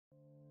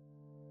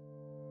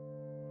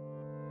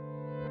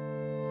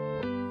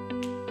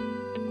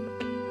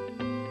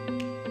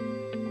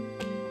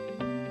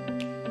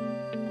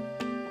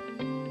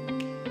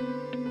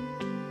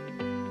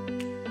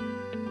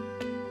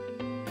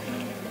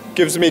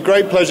Gives me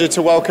great pleasure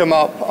to welcome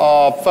up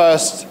our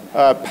first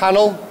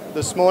panel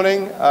this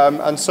morning.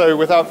 And so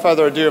without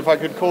further ado, if I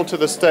could call to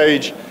the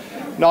stage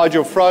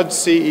Nigel Frudd,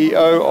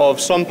 CEO of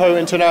Sompo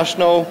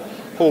International,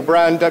 Paul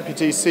Brand,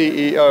 Deputy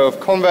CEO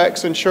of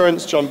Convex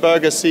Insurance, John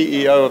Berger,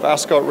 CEO of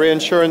Ascot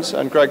Reinsurance,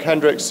 and Greg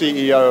Hendrick,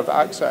 CEO of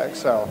AXA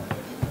XL.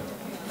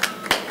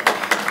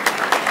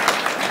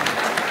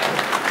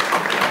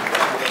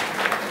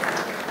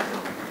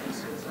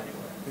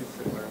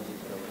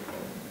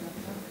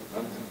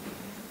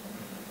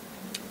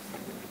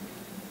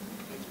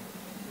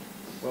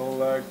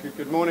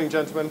 Good morning,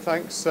 gentlemen.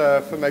 Thanks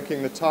for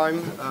making the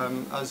time.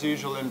 As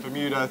usual in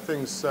Bermuda,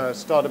 things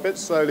start a bit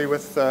slowly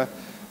with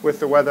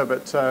the weather,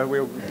 but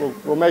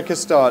we'll make a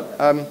start.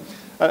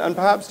 And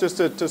perhaps just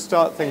to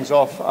start things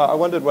off, I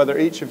wondered whether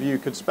each of you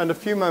could spend a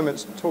few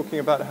moments talking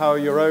about how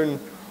your own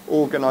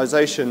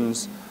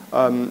organizations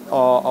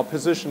are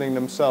positioning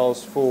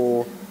themselves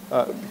for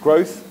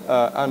growth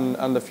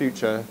and the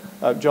future.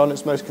 John,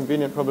 it's most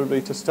convenient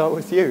probably to start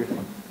with you.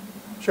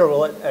 Sure.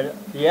 Well,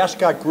 the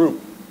Ascot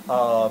Group,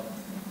 the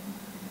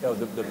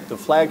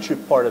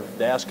flagship part of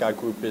the Ascot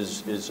Group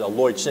is a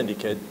Lloyd's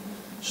syndicate.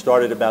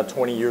 Started about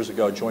 20 years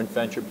ago, joint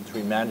venture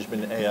between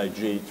management and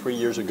AIG. 3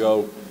 years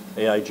ago,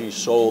 AIG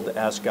sold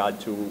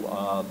Ascot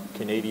to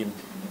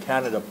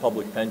Canada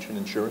Public Pension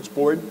Insurance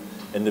Board.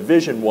 And the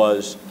vision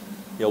was,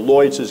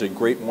 Lloyd's is a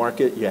great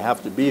market, you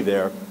have to be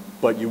there,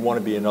 but you want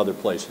to be in other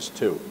places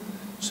too.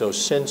 So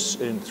since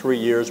in 3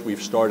 years,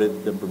 we've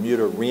started the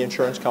Bermuda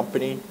Reinsurance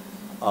Company.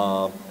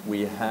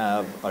 We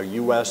have a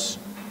U.S.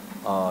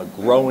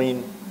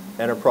 Growing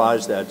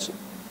enterprise that's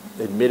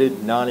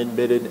admitted,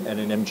 non-admitted, and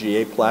an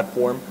MGA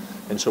platform.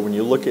 And so when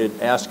you look at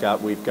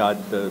Ascot, we've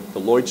got the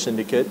Lloyd's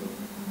Syndicate,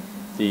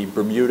 the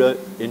Bermuda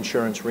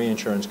Insurance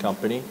Reinsurance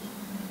Company,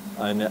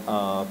 and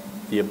the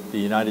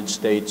United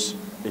States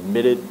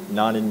admitted,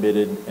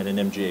 non-admitted, and an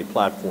MGA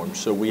platform.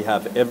 So we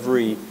have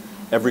every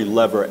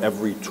lever,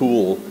 every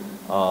tool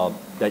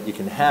that you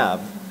can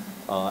have.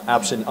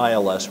 Absent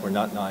ILS, we're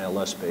not an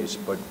ILS base,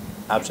 but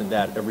absent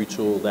that, every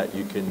tool that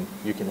you can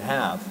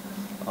have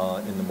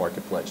in the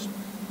marketplace.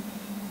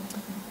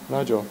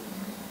 Nigel.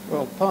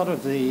 Well, part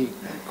of the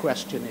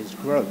question is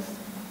growth.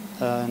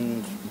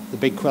 And the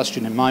big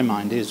question in my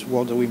mind is,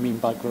 what do we mean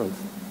by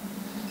growth?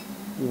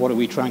 What are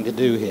we trying to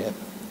do here?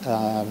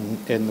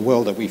 In the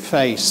world that we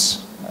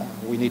face,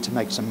 we need to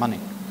make some money.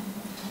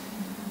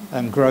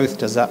 And growth,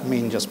 does that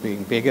mean just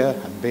being bigger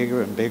and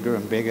bigger and bigger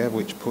and bigger,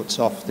 which puts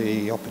off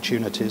the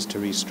opportunities to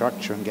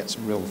restructure and get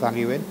some real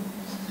value in?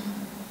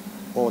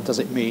 Or does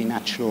it mean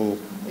actual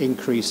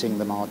increasing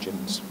the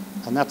margins?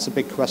 And that's a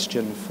big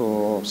question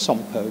for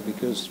Sompo,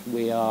 because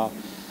we are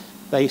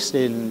based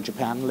in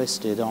Japan,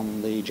 listed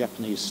on the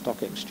Japanese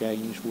stock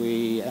exchange.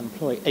 We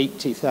employ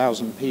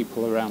 80,000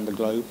 people around the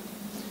globe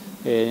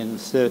in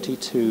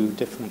 32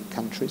 different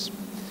countries.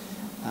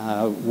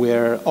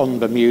 We're on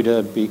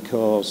Bermuda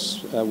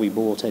because we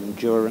bought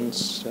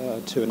Endurance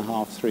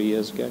 2.5–3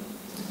 years ago.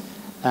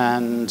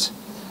 And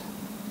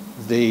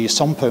the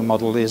Sompo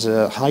model is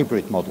a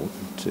hybrid model,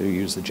 to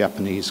use the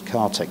Japanese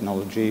car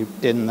technology,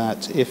 in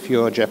that if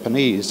you're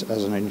Japanese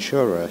as an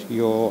insurer,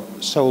 your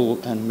sole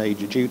and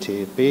major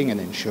duty of being an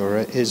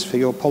insurer is for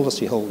your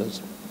policyholders,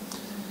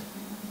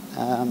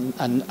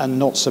 and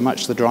not so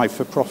much the drive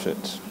for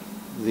profit.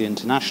 The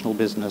international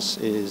business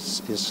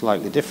is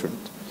slightly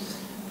different,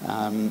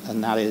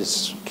 and that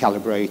is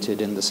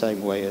calibrated in the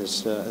same way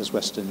as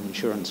Western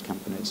insurance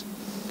companies.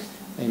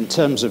 In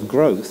terms of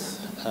growth,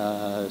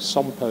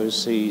 Sompo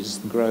sees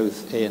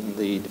growth in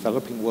the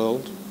developing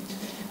world,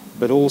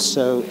 but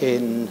also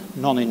in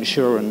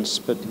non-insurance,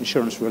 but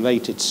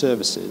insurance-related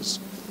services.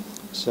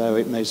 So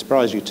it may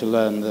surprise you to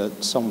learn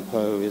that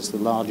Sompo is the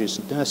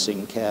largest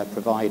nursing care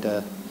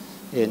provider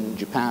in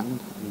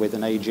Japan. With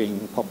an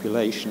aging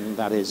population,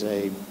 that is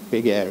a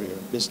big area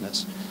of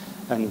business.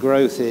 And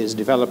growth is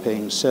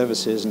developing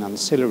services and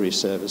ancillary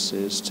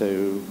services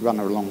to run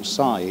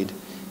alongside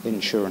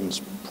insurance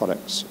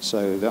products.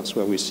 So that's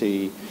where we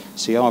see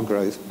our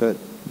growth. But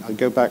I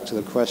go back to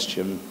the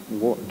question,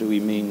 what do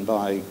we mean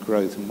by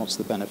growth and what's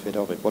the benefit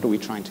of it? What are we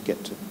trying to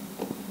get to?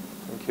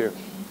 Thank you.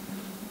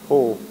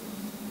 Paul.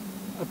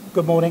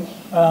 Good morning.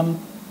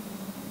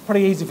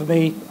 Pretty easy for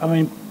me. I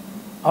mean,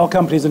 our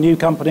company is a new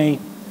company.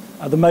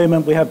 At the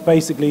moment, we have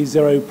basically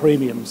 0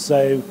 premiums.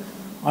 So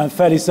I'm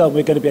fairly certain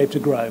we're going to be able to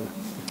grow.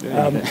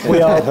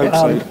 We are, I hope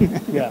so.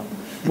 yeah.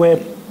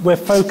 We're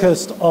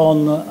focused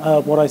on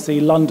what I see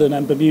London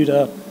and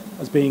Bermuda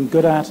as being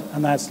good at,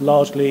 and that's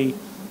largely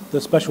the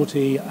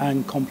specialty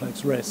and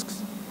complex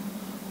risks.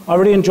 I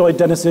really enjoyed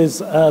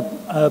Dennis's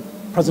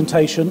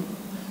presentation,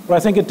 but I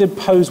think it did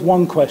pose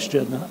one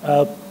question,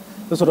 the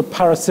sort of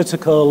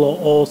parasitical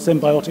or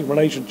symbiotic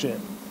relationship.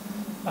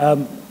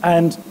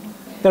 And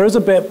there is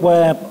a bit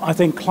where I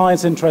think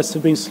clients' interests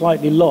have been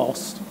slightly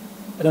lost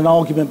in an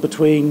argument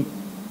between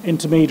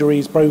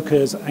intermediaries,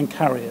 brokers, and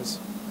carriers,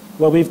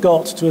 where we've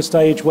got to a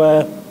stage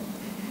where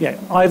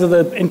either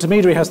the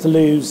intermediary has to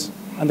lose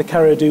and the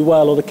carrier do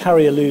well, or the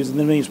carrier lose and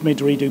the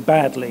intermediary do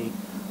badly.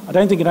 I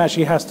don't think it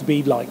actually has to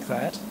be like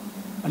that.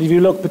 And if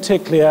you look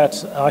particularly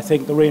at, I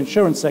think, the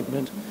reinsurance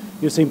segment,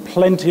 you've seen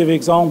plenty of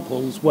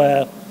examples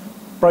where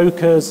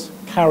brokers,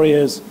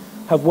 carriers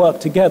have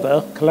worked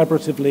together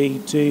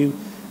collaboratively to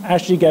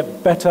actually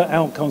get better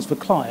outcomes for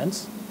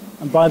clients.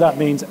 And by that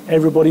means,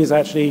 everybody is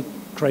actually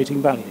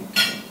creating value.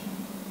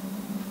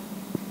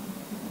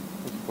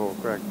 Thank you, Paul.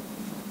 Greg.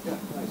 Yeah,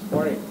 nice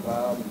morning.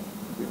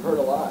 We've heard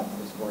a lot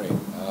this morning.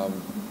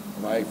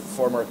 My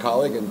former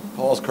colleague and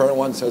Paul's current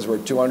one says we're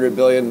 $200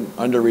 billion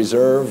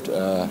under-reserved.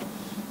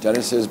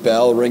 Dennis's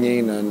bell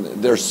ringing, and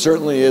there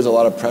certainly is a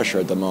lot of pressure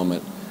at the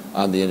moment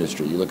on the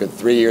industry. You look at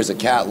 3 years of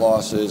cat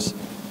losses,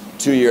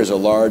 2 years of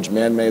large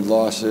man-made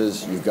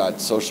losses, you've got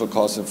social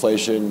cost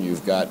inflation,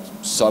 you've got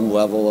some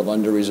level of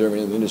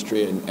under-reserving in the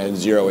industry, and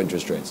zero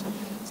interest rates.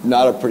 It's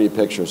not a pretty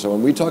picture. So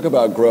when we talk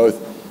about growth,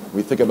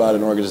 we think about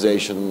an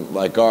organization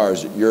like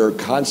ours, you're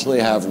constantly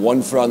have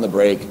one foot on the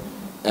brake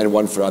and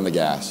one foot on the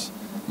gas.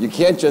 You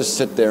can't just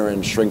sit there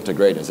and shrink to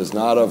greatness. It's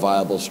not a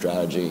viable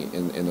strategy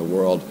in the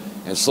world,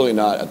 and certainly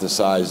not at the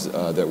size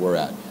that we're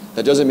at.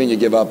 That doesn't mean you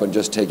give up and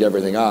just take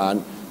everything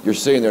on. You're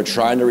sitting there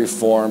trying to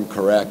reform,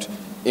 correct,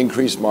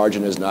 increase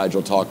margin, as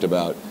Nigel talked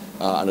about,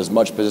 on as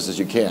much business as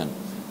you can.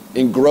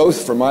 In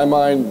growth, for my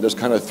mind, there's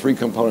kind of three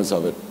components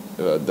of it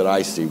that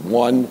I see.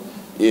 One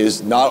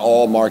is not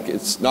all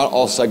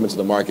segments of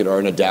the market are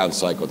in a down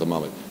cycle at the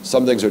moment.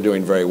 Some things are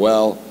doing very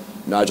well.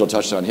 Nigel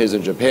touched on his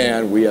in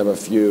Japan. We have a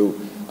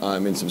few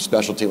in some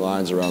specialty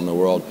lines around the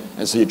world.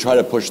 And so you try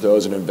to push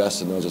those and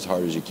invest in those as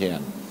hard as you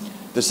can.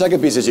 The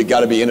second piece is you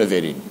got to be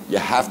innovating. You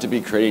have to be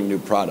creating new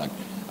product.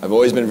 I've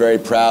always been very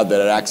proud that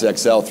at AXA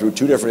XL, through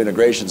 2 different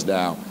integrations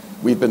now,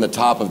 we've been the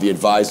top of the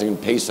advising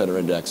Pace Center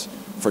Index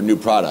for new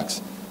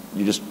products.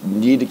 You just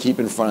need to keep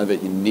in front of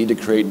it. You need to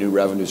create new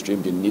revenue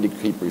streams. You need to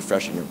keep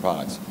refreshing your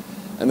products.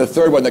 And the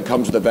third one that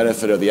comes with the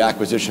benefit of the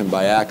acquisition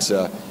by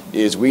AXA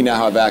is we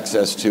now have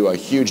access to a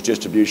huge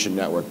distribution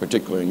network,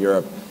 particularly in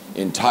Europe,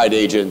 in tied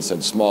agents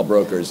and small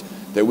brokers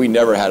that we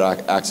never had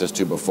access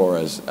to before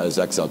as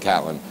XL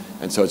Catlin.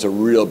 And so it's a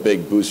real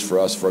big boost for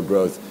us for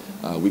growth.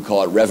 We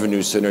call it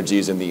revenue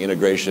synergies in the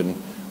integration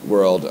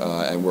world,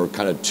 and we're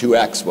kind of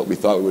 2x what we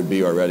thought we would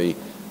be already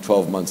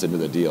 12 months into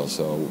the deal.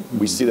 So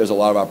we see there's a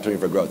lot of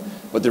opportunity for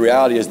growth. But the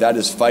reality is that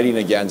is fighting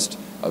against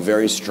a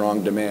very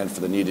strong demand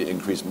for the need to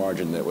increase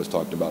margin that was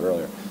talked about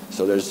earlier.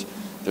 So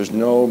there's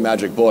no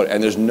magic bullet,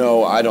 and there's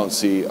no, I don't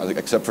see,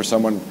 except for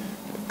someone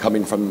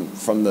coming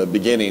from the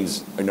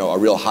beginnings, a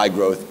real high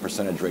growth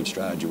percentage rate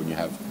strategy when you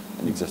have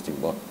an existing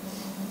book.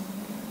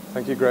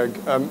 Thank you, Greg.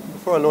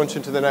 Before I launch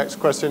into the next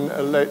question,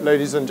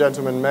 ladies and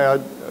gentlemen, may I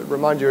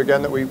remind you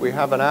again that we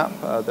have an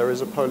app. There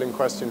is a polling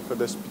question for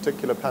this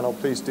particular panel.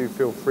 Please do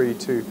feel free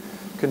to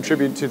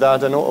contribute to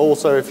that. And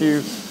also, if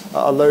you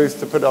are loath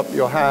to put up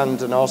your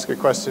hand and ask a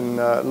question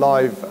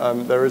live,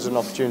 there is an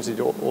opportunity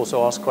to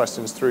also ask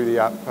questions through the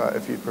app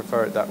if you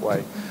prefer it that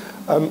way.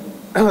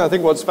 I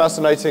think what's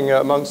fascinating,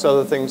 amongst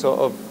other things,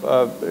 of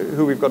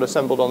who we've got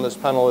assembled on this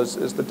panel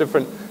is the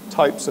different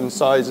types and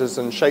sizes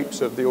and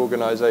shapes of the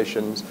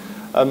organizations.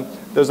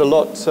 There's a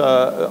lot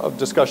of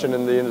discussion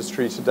in the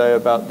industry today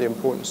about the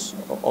importance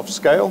of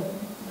scale.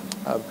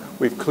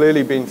 We've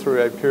clearly been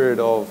through a period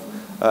of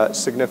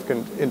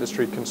significant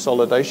industry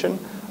consolidation.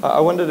 I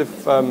wondered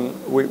if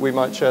we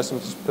might share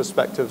some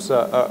perspectives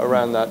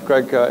around that.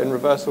 Greg, in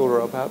reverse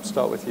order, I'll perhaps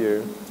start with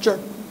you.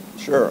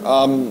 Sure.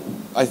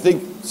 I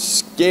think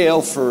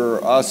scale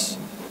for us,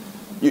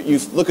 you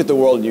look at the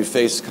world and you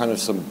face kind of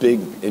some big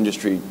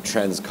industry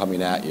trends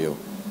coming at you.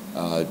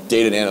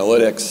 Data and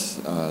analytics,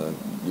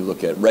 you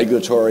look at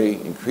regulatory,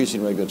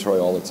 increasing regulatory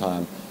all the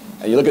time.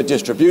 And you look at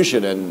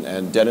distribution,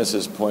 and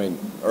Dennis's point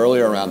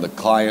earlier around the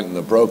client and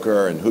the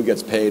broker and who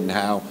gets paid and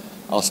how.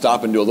 I'll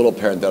stop and do a little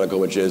parenthetical,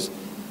 which is,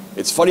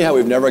 it's funny how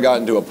we've never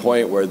gotten to a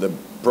point where the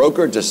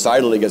broker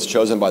decidedly gets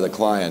chosen by the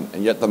client,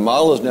 and yet the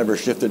model has never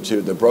shifted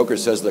to the broker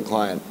says to the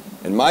client,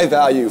 and my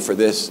value for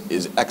this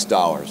is X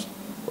dollars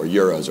or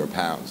euros or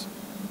pounds.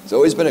 It's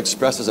always been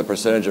expressed as a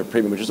percentage of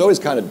premium, which has always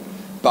kind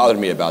of bothered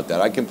me about that.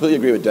 I completely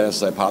agree with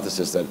Dennis'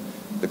 hypothesis that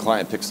the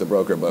client picks the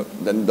broker, but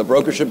then the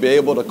broker should be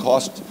able to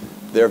cost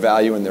their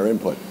value and their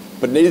input.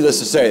 But needless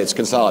to say, it's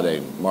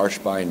consolidating. Marsh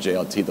buying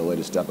JLT, the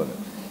latest step of it.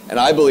 And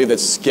I believe that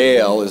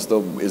scale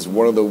is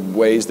one of the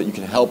ways that you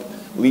can help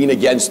lean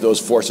against those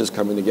forces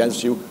coming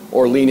against you,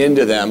 or lean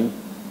into them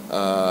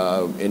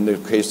in the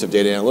case of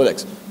data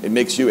analytics. It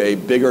makes you a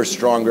bigger,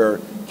 stronger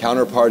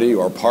counterparty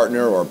or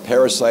partner or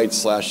parasite /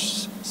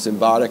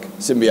 symbiotic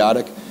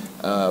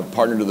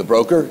partner to the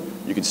broker.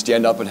 You can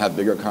stand up and have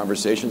bigger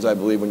conversations, I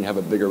believe, when you have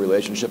a bigger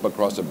relationship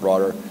across a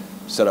broader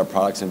set of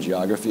products and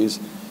geographies.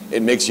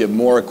 It makes you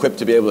more equipped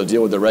to be able to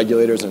deal with the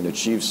regulators and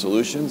achieve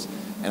solutions.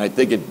 And I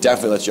think it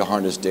definitely lets you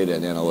harness data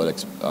and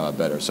analytics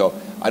better. So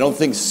I don't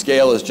think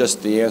scale is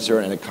just the answer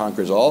and it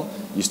conquers all.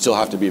 You still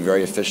have to be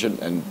very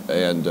efficient and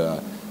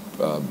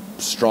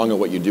strong at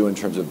what you do in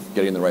terms of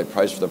getting the right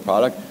price for the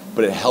product,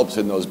 but it helps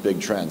in those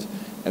big trends.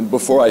 And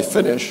before I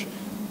finish,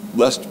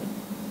 lest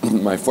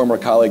my former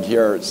colleague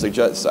here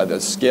suggests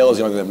that scale is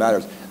the only thing that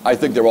matters, I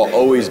think there will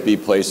always be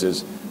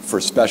places for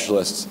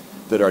specialists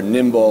that are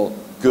nimble,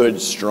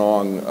 good,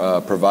 strong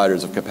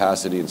providers of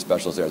capacity in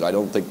specialist areas. I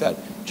don't think that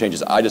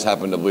changes. I just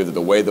happen to believe that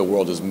the way the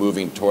world is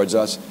moving towards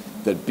us,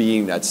 that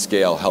being at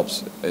scale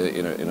helps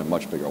in a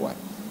much bigger way.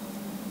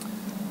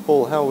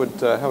 Paul, how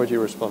would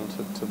you respond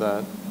to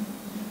that?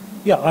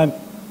 Yeah,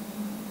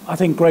 I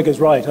think Greg is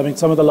right. I mean,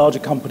 some of the larger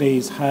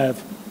companies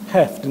have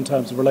heft in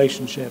terms of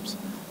relationships,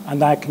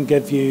 and that can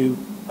give you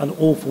an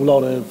awful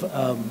lot of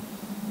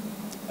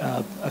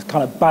a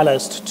kind of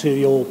ballast to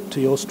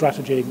your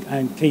strategy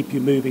and keep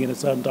you moving in a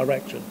certain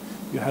direction.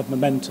 You have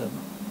momentum.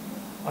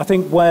 I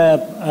think where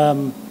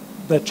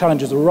the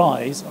challenges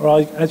arise are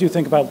as you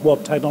think about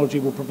what technology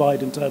will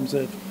provide in terms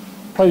of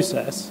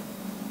process.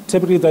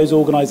 Typically, those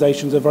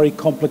organisations are very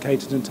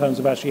complicated in terms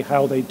of actually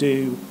how they're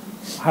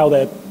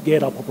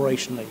geared up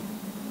operationally,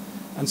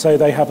 and so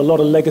they have a lot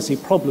of legacy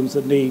problems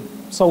that need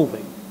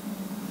solving.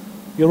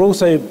 You're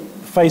also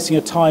facing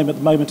a time at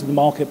the moment in the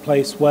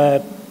marketplace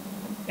where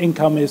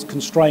income is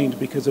constrained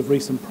because of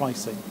recent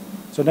pricing.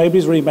 So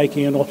nobody's really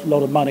making a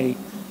lot of money.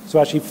 So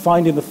actually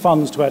finding the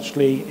funds to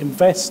actually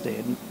invest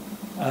in,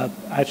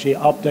 actually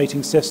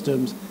updating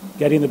systems,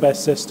 getting the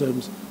best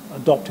systems,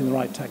 adopting the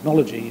right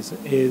technologies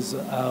is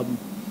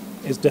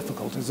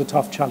difficult. It's a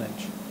tough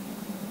challenge.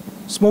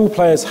 Small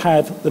players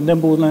have the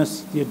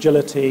nimbleness, the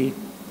agility.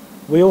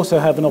 We also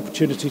have an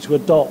opportunity to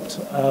adopt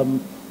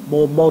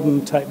more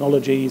modern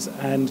technologies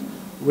and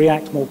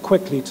react more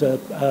quickly to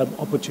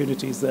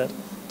opportunities that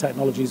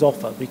technologies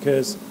offer,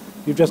 because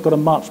you've just got a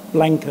much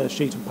blanker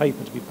sheet of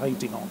paper to be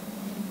painting on.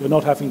 You're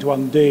not having to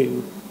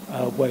undo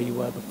where you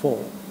were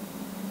before.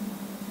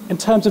 In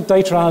terms of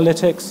data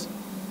analytics,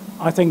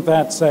 I think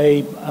that's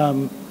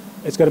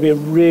it's going to be a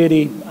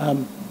really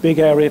big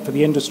area for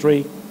the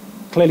industry,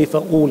 clearly for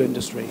all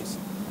industries.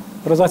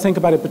 But as I think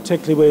about it,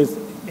 particularly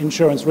with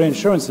insurance,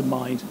 reinsurance in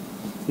mind,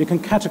 you can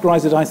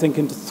categorize it, I think,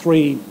 into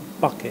three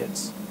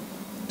buckets.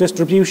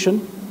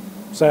 Distribution,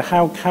 so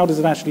how does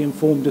it actually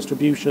inform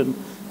distribution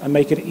and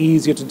make it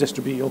easier to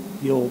distribute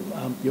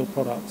your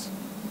products?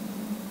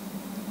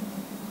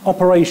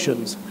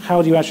 Operations,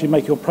 how do you actually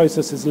make your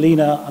processes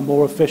leaner and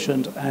more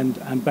efficient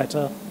and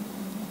better?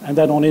 And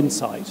then on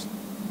insight.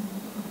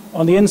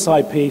 On the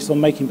insight piece, on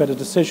making better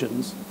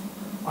decisions,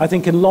 I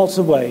think in lots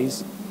of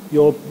ways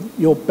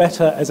you're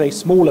better as a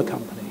smaller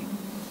company.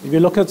 If you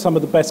look at some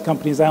of the best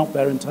companies out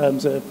there in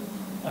terms of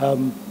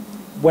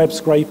web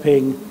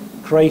scraping,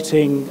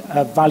 creating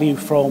value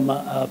from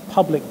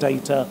public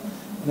data,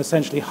 and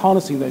essentially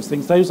harnessing those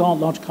things, those aren't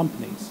large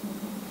companies.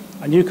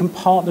 And you can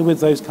partner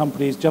with those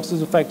companies just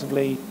as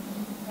effectively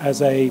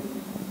as a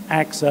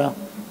AXA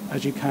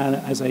as you can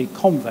as a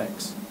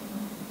Convex.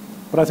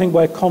 But I think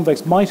where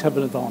Convex might have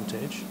an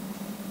advantage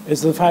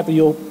is the fact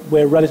that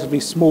we're relatively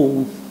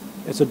small,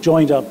 it's a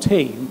joined up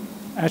team,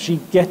 actually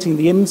getting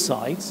the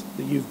insights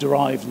that you've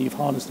derived and you've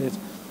harnessed it,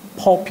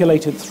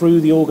 populated through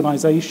the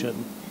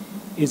organization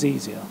is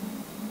easier.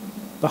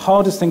 The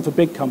hardest thing for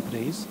big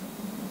companies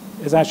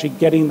is actually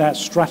getting that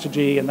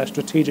strategy and that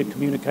strategic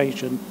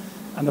communication,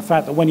 and the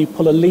fact that when you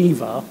pull a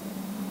lever,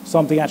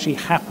 something actually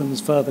happens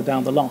further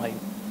down the line.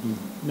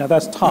 Now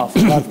that's tough,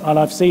 and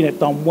I've seen it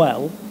done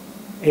well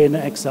in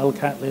XL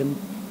Catlin.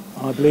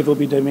 I believe it'll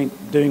be done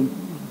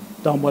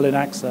well in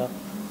AXA,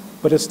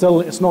 but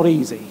it's not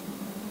easy.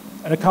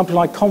 And a company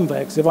like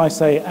Convex, if I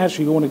say,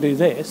 actually we want to do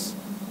this,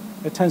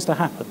 it tends to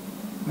happen.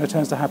 And it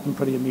tends to happen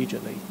pretty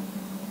immediately.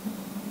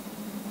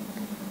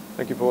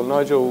 Thank you, Paul.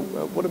 Nigel,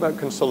 what about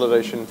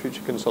consolidation,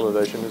 future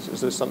consolidation?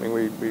 Is this something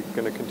we're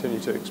going to continue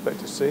to expect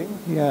to see?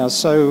 Yeah,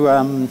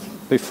 so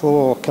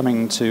before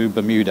coming to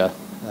Bermuda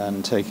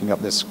and taking up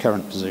this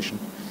current position,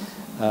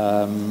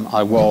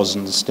 I was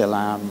and still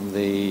am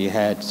the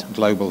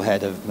global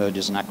head of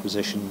mergers and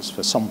acquisitions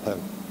for Sompo.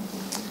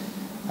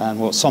 And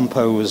what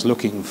Sompo was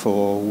looking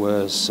for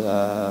was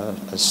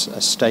a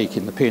stake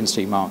in the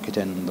P&C market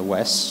in the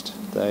West.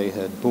 They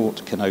had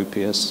bought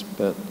Canopius,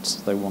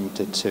 but they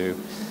wanted to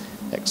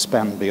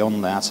expand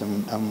beyond that,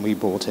 and we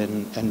bought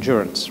in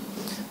Endurance.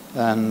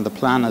 And the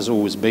plan has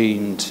always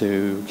been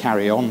to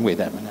carry on with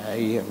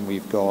M&A, and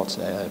we've got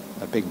a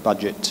big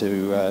budget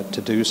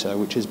to do so,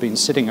 which has been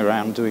sitting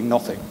around doing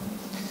nothing,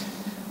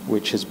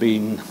 which has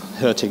been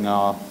hurting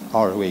our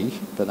ROE,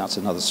 but that's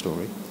another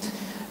story.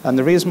 And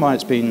the reason why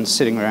it's been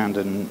sitting around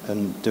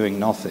and doing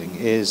nothing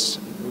is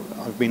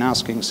I've been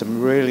asking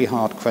some really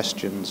hard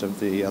questions of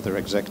the other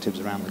executives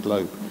around the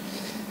globe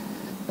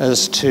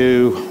as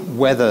to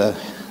whether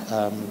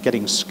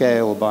getting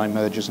scale by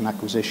mergers and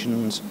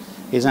acquisitions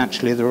is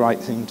actually the right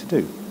thing to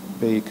do.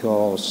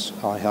 Because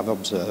I have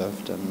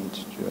observed,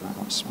 and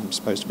I'm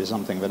supposed to be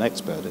something of an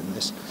expert in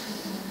this,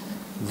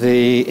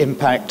 the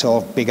impact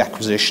of big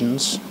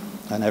acquisitions,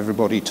 and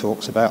everybody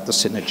talks about the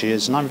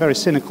synergies, and I'm very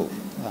cynical.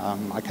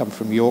 I come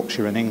from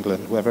Yorkshire in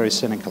England. We're very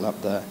cynical up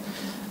there.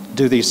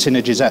 Do these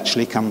synergies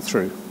actually come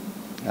through?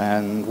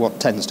 And what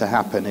tends to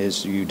happen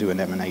is you do an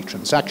M&A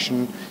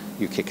transaction,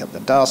 you kick up the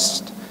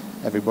dust,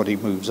 everybody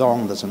moves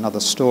on, there's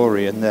another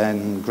story, and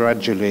then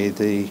gradually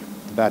the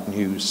bad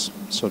news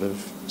sort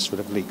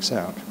of leaks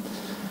out.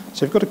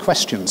 So you've got to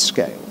question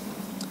scale.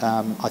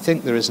 I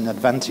think there is an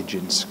advantage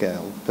in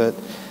scale, but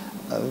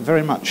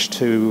very much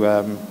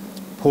to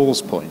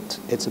Paul's point,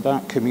 it's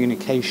about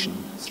communication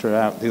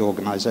throughout the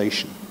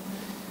organisation,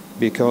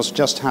 because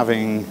just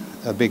having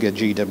a bigger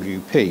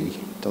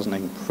GWP doesn't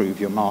improve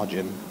your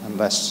margin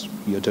unless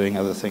you're doing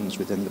other things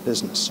within the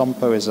business.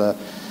 Sompo is a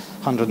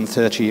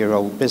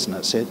 130-year-old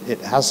business. It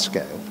has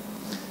scale.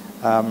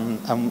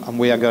 And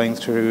we are going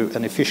through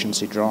an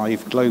efficiency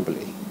drive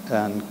globally.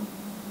 And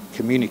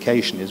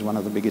communication is one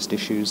of the biggest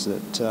issues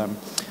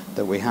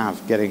that we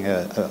have. Getting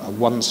a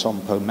one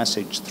Sompo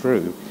message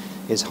through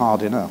is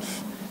hard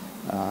enough.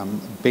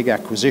 Big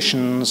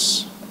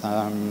acquisitions,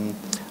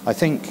 I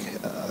think,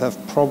 have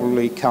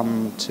probably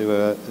come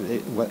to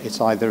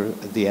it's either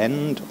the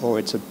end or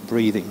it's a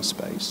breathing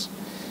space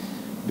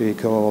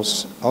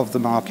because of the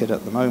market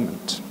at the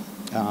moment.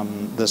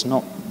 There's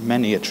not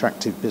many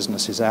attractive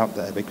businesses out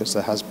there because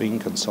there has been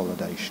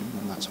consolidation,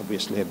 and that's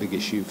obviously a big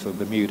issue for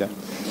Bermuda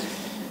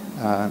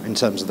in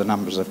terms of the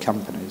numbers of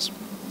companies.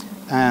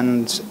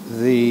 And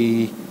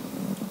the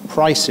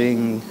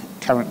pricing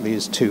currently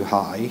is too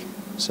high.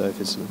 So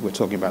if we're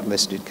talking about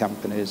listed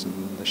companies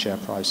and the share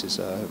prices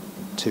are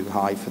too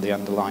high for the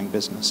underlying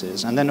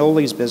businesses. And then all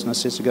these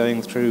businesses are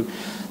going through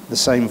the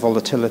same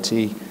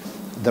volatility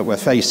that we're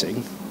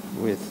facing,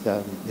 with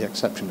the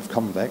exception of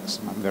Convex.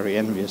 And I'm very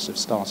envious of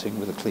starting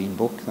with a clean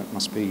book. That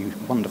must be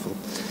wonderful.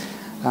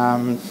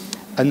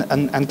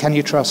 And can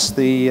you trust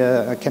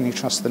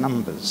the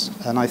numbers?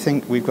 And I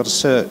think we've got to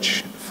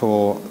search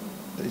for.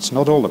 It's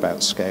not all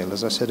about scale,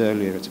 as I said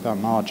earlier. It's about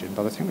margin.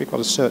 But I think we've got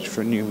to search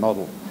for a new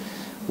model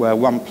where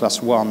 1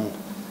 + 1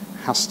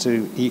 has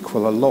to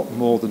equal a lot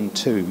more than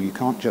 2. You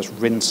can't just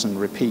rinse and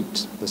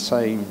repeat the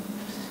same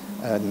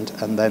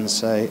and then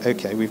say,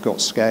 okay, we've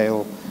got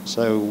scale,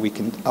 so we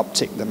can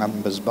uptick the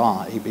numbers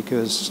by,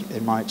 because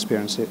in my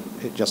experience it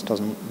just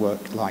doesn't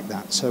work like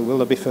that. So will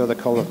there be further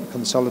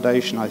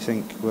consolidation? I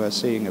think we're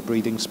seeing a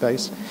breathing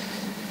space.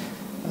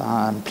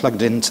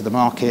 Plugged into the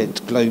market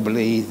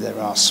globally, there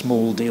are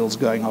small deals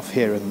going off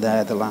here and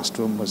there. The last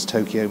one was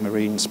Tokyo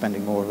Marine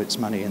spending more of its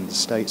money in the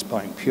States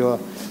buying Pure.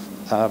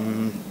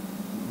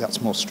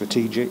 That's more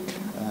strategic.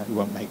 It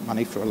won't make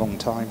money for a long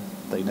time.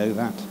 They know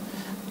that.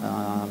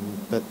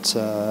 But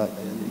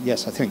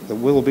yes, I think there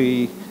will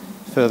be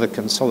further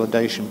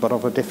consolidation, but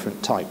of a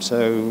different type.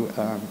 So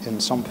in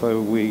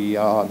Sompo, we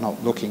are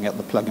not looking at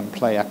the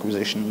plug-and-play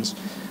acquisitions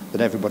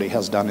that everybody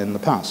has done in the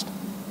past.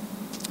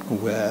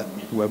 We're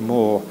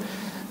more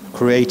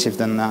creative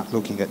than that,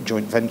 looking at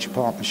joint venture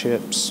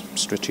partnerships,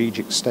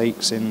 strategic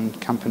stakes in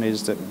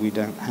companies that we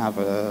don't have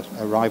a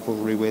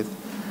rivalry with,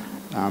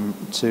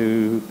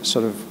 to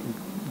sort of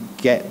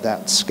get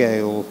that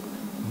scale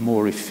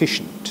more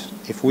efficient.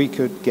 If we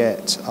could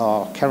get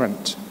our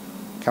current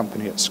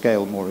company at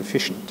scale more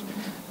efficient,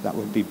 that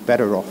would be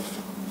better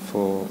off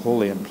for all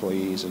the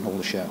employees and all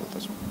the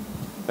shareholders.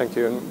 Thank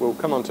you, and we'll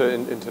come on to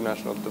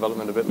international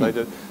development a bit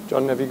later.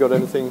 John, have you got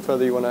anything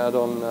further you want to add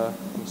on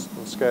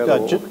scale?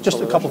 Yeah,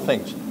 just a couple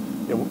things.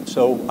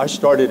 So I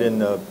started in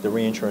the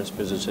reinsurance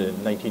business in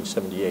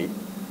 1978,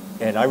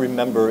 and I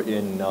remember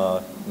in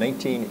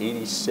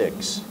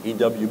 1986,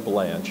 E.W.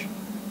 Blanche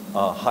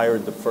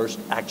hired the first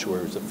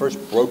actuary. It was the first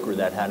broker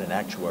that had an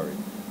actuary.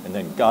 And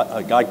then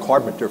Guy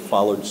Carpenter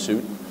followed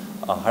suit,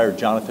 hired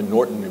Jonathan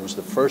Norton. It was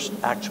the first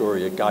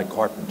actuary at Guy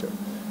Carpenter.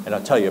 And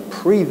I'll tell you,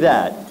 pre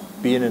that,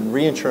 being in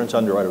reinsurance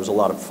underwriter was a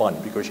lot of fun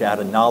because you had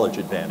a knowledge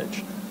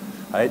advantage,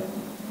 right?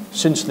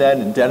 Since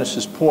then, in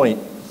Dennis's point,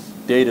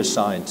 data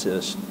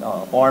scientists,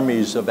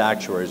 armies of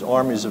actuaries,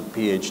 armies of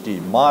PhD,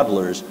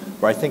 modelers,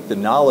 where I think the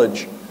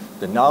knowledge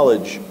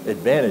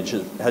advantage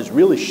has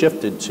really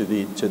shifted to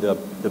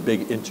the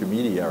big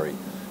intermediary.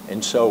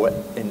 And so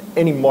in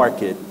any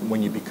market,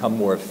 when you become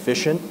more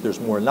efficient, there's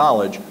more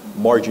knowledge,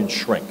 margins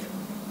shrink.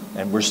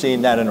 And we're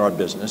seeing that in our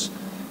business.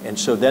 And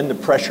so then the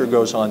pressure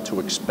goes on to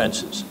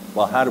expenses.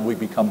 Well, how do we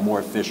become more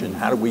efficient?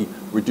 How do we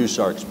reduce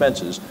our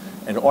expenses?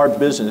 And our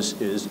business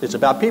it's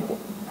about people.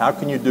 How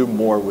can you do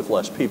more with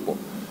less people?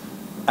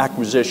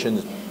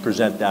 Acquisitions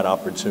present that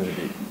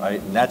opportunity, right?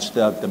 And that's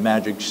the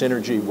magic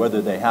synergy, whether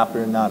they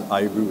happen or not.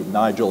 I agree with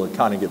Nigel, it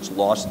kind of gets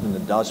lost in the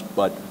dust,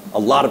 but a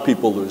lot of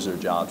people lose their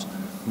jobs.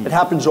 It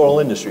happens in all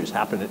industries. It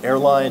happened in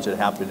airlines, it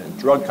happened in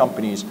drug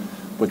companies,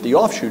 but the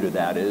offshoot of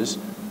that is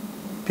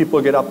people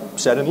get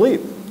upset and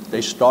leave.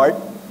 They start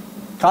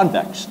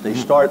Convex, they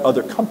start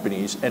other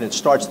companies, and it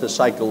starts the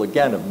cycle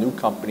again of new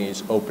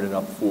companies opening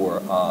up for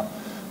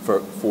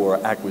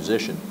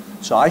acquisition.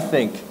 So I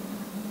think,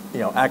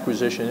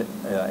 acquisition,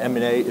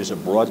 M&A is a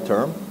broad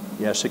term.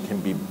 Yes, it can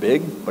be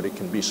big, but it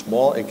can be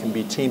small. It can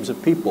be teams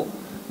of people.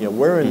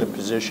 We're in the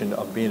position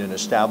of being an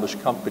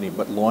established company,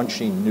 but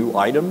launching new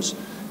items.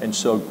 And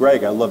so,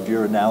 Greg, I loved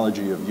your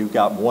analogy of you've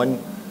got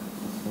one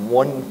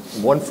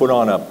foot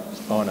on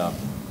a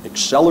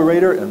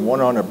accelerator and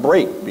one on a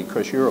brake,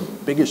 because you're a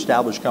big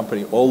established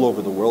company all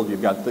over the world.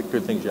 You've got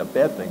good things, you have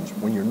bad things.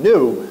 When you're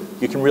new,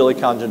 you can really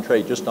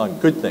concentrate just on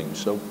good things.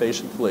 So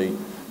basically,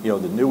 the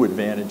new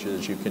advantage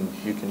is you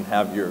can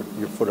have your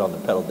foot on the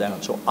pedal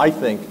down. So I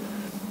think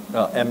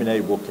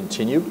M&A will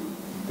continue.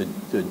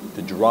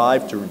 The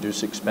drive to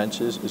reduce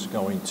expenses is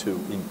going to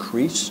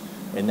increase.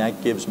 and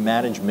that gives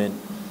management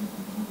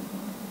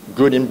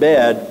good and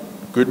bad,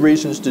 good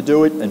reasons to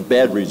do it and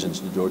bad reasons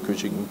to do it,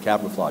 because you can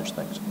camouflage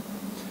things.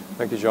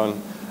 Thank you,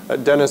 John.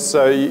 Dennis,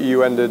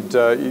 you ended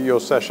your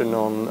session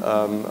on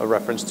a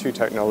reference to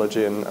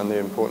technology and the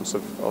importance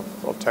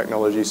of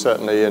technology,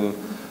 certainly in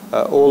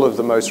all of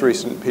the most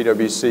recent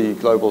PwC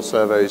global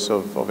surveys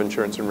of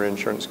insurance and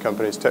reinsurance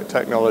companies.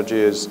 Technology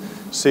is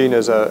seen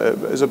as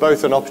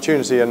both an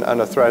opportunity and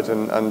a threat,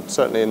 and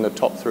certainly in the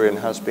top three, and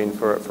has been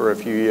for a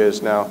few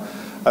years now.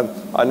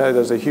 I know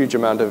there's a huge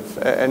amount of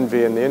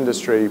envy in the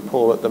industry,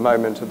 Paul, at the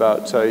moment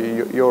about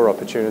your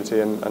opportunity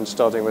and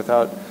starting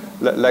without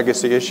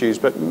legacy issues.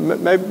 But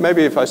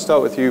maybe if I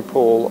start with you,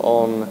 Paul,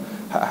 on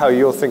how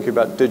you're thinking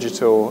about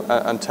digital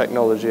and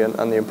technology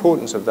and the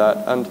importance of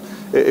that, and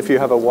if you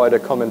have a wider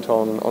comment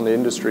on the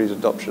industry's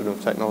adoption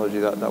of technology,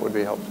 that would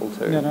be helpful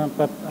too. Yeah,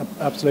 no,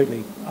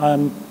 absolutely.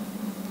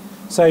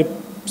 So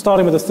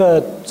starting with the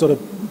third sort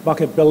of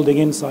bucket, building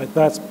insight,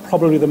 that's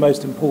probably the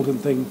most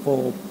important thing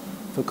for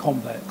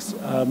Convex.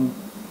 And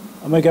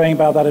we're going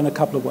about that in a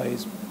couple of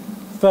ways.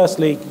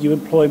 Firstly, you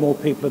employ more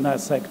people in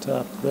that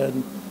sector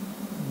than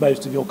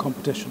most of your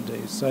competition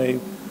do. So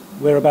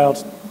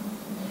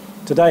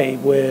today,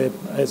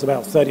 it's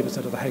about 30%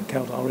 of the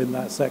headcount are in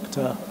that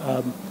sector.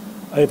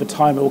 Over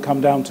time, it will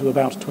come down to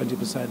about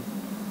 20%.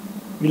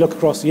 You look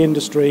across the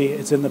industry,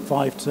 it's in the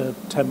 5 to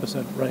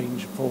 10%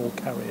 range for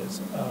carriers.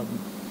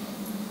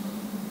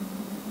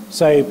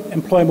 So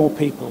employ more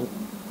people.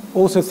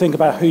 Also think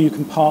about who you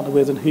can partner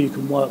with and who you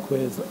can work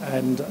with,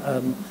 and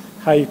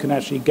how you can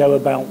actually go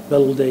about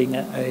building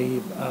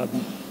a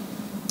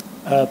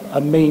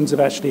means of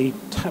actually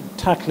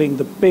tackling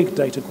the big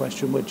data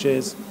question, which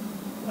is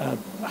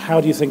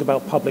how do you think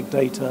about public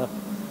data?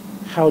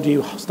 How do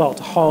you start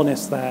to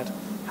harness that?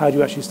 How do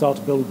you actually start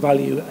to build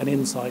value and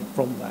insight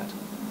from that?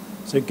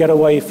 So get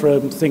away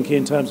from thinking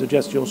in terms of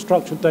just your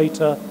structured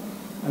data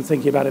and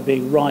thinking about it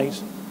being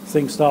right.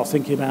 Start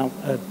thinking about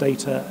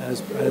data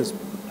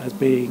as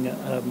being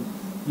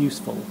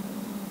useful.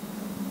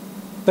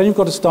 Then you've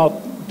got to start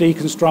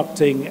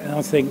deconstructing,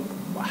 I think,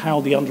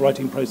 how the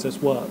underwriting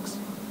process works.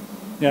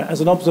 You know,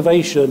 as an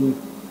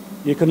observation,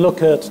 you can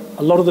look at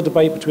a lot of the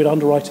debate between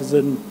underwriters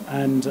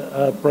and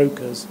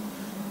brokers,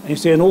 and you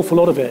see an awful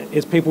lot of it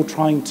is people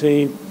trying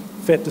to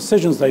fit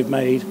decisions they've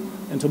made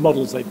into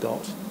models they've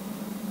got.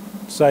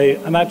 So,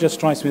 and that just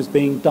strikes me as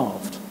being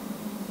daft,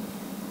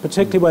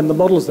 particularly when the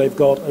models they've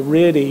got are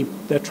really,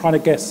 they're trying to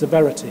guess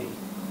severity.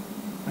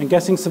 And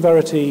guessing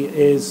severity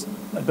is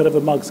a bit of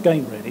a mug's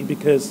game, really,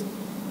 because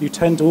you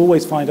tend to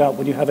always find out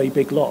when you have a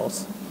big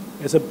loss,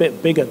 it's a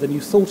bit bigger than you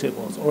thought it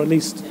was, or at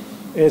least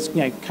it's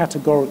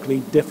categorically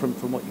different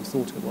from what you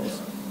thought it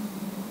was.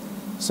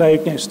 So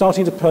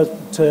starting to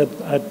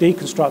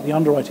deconstruct the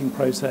underwriting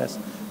process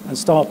and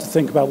start to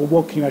think about, well,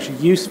 what can you actually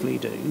usefully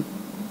do?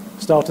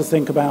 Start to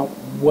think about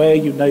where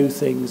you know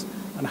things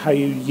and how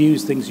you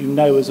use things you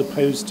know, as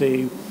opposed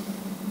to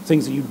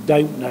things that you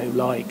don't know,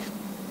 like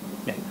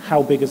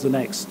how big is the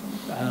next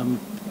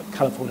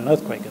Californian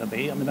earthquake going to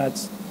be? I mean,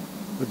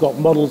 we've got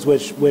models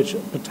which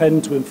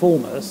pretend to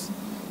inform us,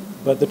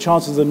 but the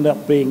chances of them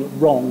not being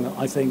wrong,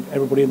 I think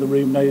everybody in the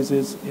room knows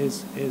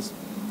is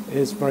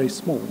very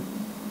small.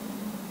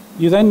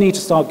 You then need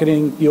to start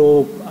getting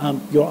your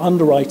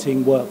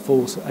underwriting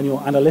workforce and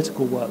your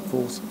analytical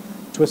workforce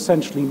to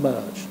essentially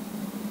merge.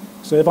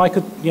 So if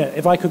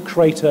I could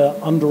create an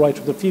underwriter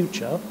of the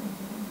future,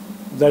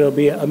 there will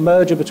be a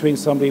merger between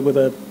somebody with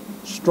a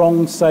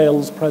strong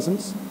sales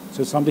presence,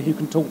 so somebody who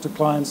can talk to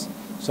clients,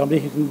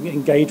 somebody who can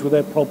engage with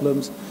their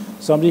problems,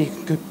 somebody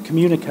who can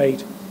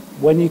communicate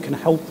when you can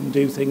help them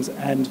do things,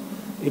 and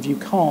if you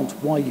can't,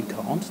 why you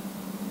can't.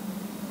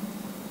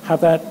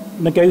 Have that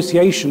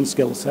negotiation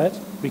skill set,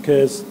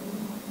 because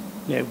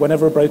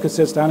whenever a broker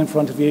sits down in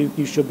front of you,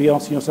 you should be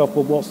asking yourself,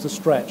 well, what's the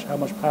stretch? How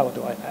much power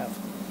do I have?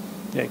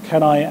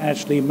 Can I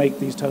actually make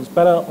these terms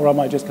better, or am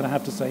I just going to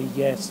have to say,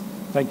 yes,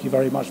 thank you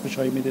very much for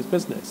showing me this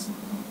business?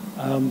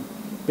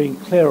 Being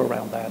clear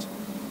around that.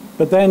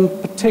 But then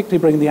particularly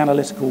bring the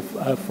analytical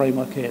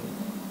framework in.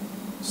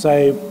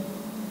 So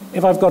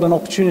if I've got an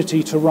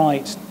opportunity to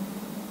write,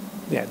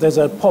 there's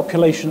a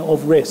population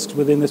of risks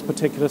within this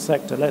particular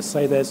sector. Let's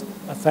say there's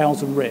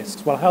 1,000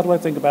 risks. Well, how do I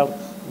think about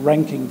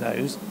ranking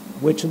those?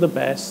 Which are the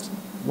best?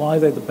 Why are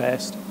they the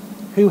best?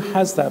 Who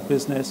has that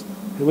business?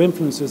 Who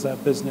influences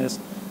that business?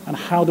 And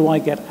how do I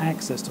get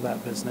access to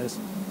that business?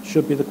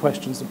 Should be the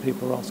questions that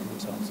people are asking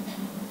themselves.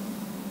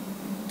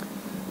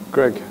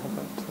 Greg, how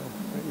about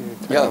you?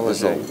 Yeah,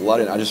 there's a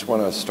lot. I just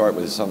want to start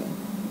with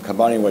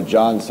combining what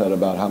John said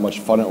about how much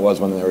fun it was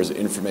when there was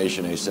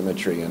information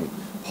asymmetry, and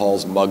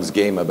Paul's mug's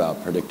game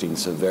about predicting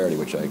severity,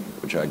 which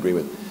I agree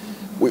with.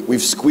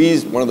 We've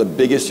squeezed, one of the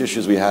biggest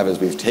issues we have is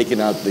we've taken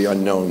out the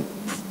unknown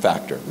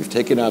factor. We've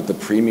taken out the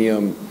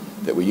premium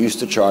that we used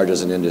to charge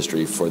as an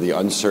industry for the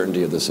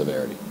uncertainty of the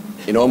severity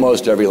in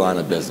almost every line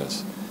of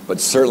business, but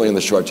certainly in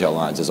the short tail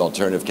lines as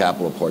alternative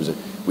capital reports.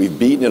 We've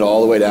beaten it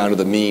all the way down to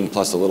the mean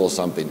plus a little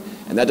something,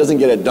 and that doesn't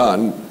get it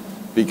done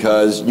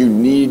because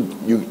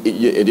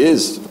it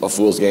is a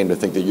fool's game to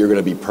think that you're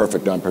going to be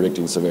perfect on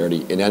predicting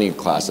severity in any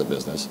class of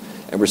business.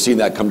 And we're seeing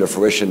that come to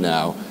fruition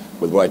now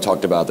with what I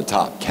talked about at the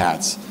top,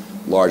 cats,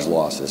 large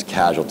losses,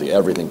 casualty,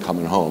 everything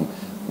coming home.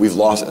 We've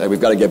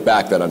got to get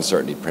back that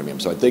uncertainty premium.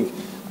 So I think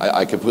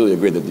I completely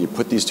agree that you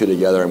put these two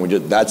together, and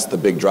that's the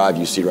big drive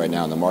you see right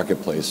now in the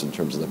marketplace in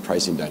terms of the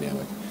pricing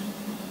dynamic.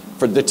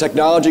 For the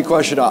technology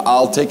question,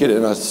 I'll take it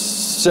in a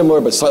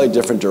similar but slightly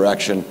different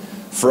direction.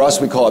 For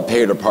us, we call it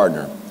pay to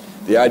partner.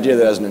 The idea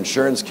that as an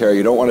insurance carrier,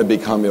 you don't want to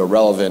become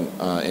irrelevant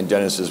in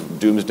Dennis's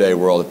doomsday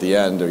world at the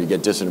end, or you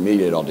get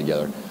disintermediated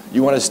altogether.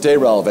 You want to stay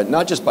relevant,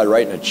 not just by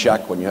writing a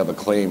check when you have a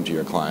claim to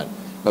your client,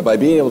 but by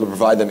being able to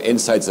provide them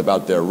insights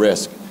about their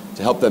risk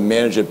to help them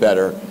manage it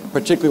better,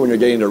 particularly when you're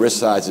getting to risk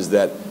sizes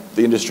that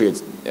the industry,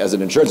 as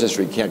an insurance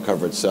industry, can't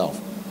cover itself.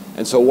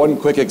 And so one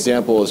quick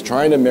example is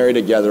trying to marry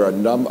together a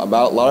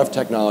lot of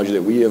technology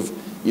that we have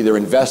either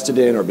invested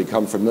in or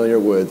become familiar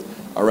with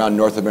around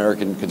North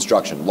American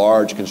construction,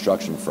 large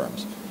construction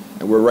firms.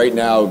 And we're right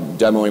now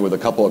demoing with a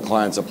couple of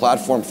clients a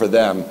platform for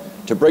them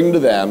to bring to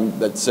them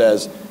that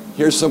says,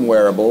 here's some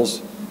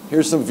wearables,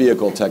 here's some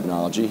vehicle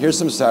technology, here's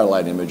some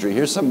satellite imagery,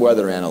 here's some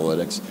weather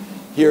analytics,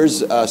 here's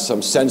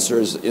some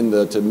sensors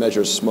to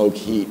measure smoke,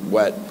 heat,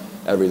 wet,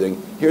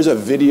 everything. Here's a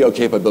video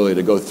capability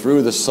to go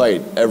through the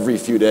site every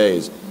few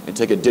days and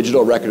take a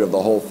digital record of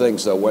the whole thing,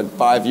 so when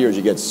 5 years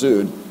you get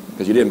sued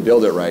because you didn't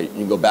build it right, you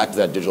can go back to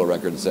that digital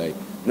record and say,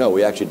 no,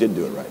 we actually did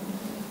do it right.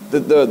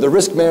 The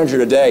risk manager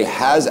today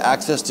has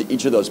access to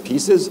each of those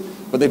pieces,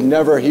 but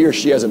he or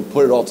she hasn't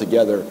put it all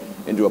together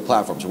into a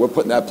platform. So we're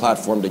putting that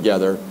platform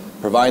together,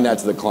 providing that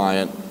to the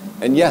client,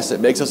 and yes,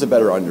 it makes us a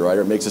better underwriter.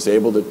 It makes us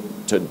able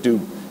to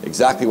do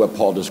exactly what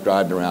Paul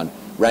described around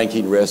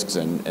ranking risks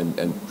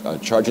and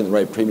charging the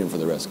right premium for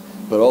the risk,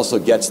 but also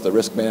gets the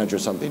risk manager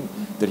something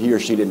that he or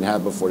she didn't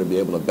have before to be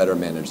able to better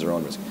manage their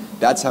own risk.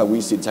 That's how we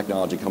see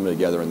technology coming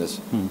together in this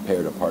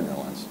payer to partner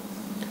lens.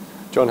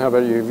 John, how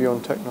about you? View on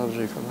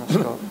technology from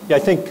Ascot? Yeah, I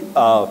think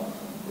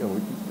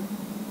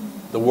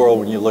the world,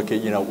 when you look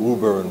at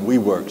Uber and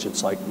WeWorks,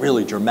 it's like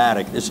really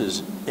dramatic. This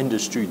is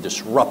industry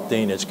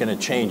disrupting. It's going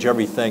to change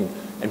everything.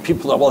 And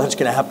people are, well, that's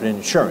going to happen in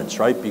insurance,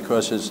 right?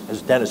 Because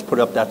as Dennis put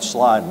up that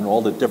slide and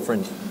all the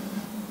different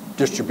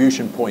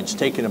distribution points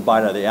taking a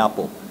bite out of the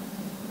apple,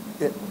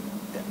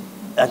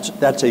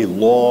 that's a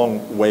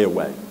long way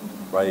away,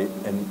 right?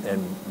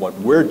 And what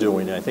we're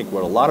doing, and I think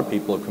what a lot of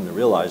people have come to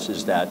realize,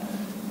 is that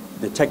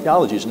the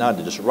technology is not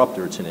a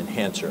disruptor, it's an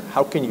enhancer.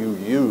 How can you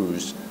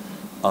use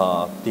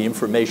the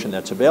information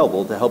that's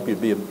available to help you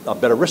be a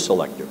better risk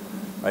selector,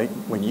 right?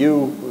 When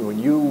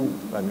you,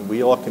 I mean,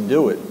 we all can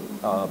do it.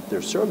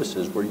 There's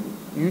services where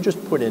you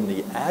just put in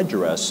the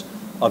address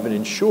of an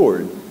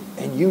insured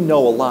and you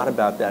know a lot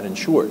about that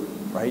insured,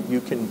 right?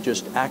 You can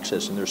just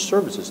access, and there's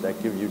services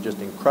that give you just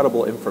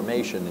incredible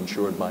information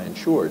insured by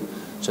insured.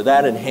 So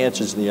that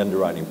enhances the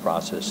underwriting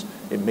process.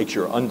 It makes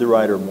your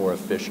underwriter more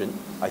efficient.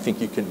 I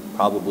think you can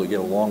probably get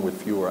along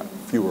with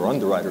fewer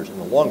underwriters in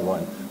the long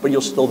run, but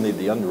you'll still need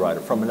the underwriter.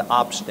 From an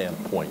ops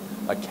standpoint,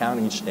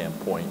 accounting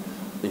standpoint,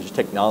 these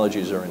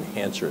technologies are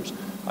enhancers.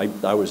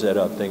 I was at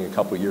a thing a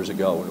couple of years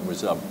ago, and it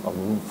was a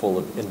room full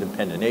of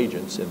independent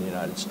agents in the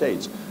United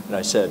States, and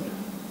I said,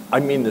 I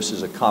mean this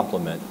as a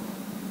compliment.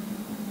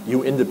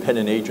 You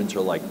independent agents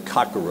are like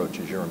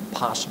cockroaches. You're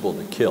impossible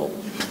to kill,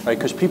 right?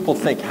 Because people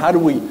think, how do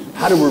we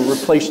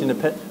replace the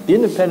independent? The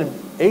independent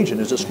agent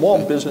is a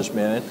small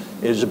businessman,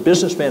 is a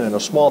businessman in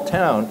a small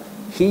town.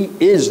 He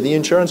is the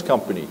insurance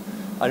company.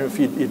 I don't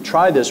know if you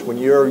try this when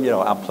you're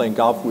out playing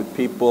golf with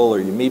people or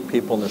you meet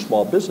people and they're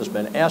small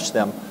businessmen. Ask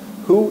them,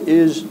 who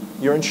is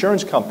your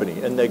insurance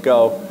company? And they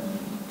go,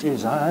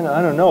 geez,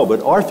 I don't know,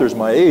 but Arthur's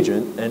my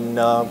agent, and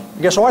I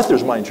guess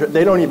Arthur's my insurance.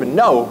 They don't even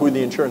know who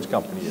the insurance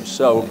company is.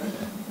 So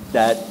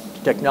that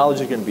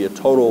technology is going to be a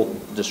total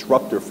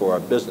disruptor for our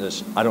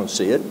business. I don't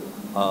see it,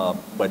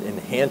 but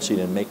enhancing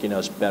and making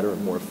us better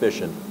and more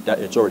efficient,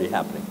 it's already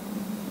happening.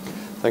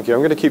 Thank you.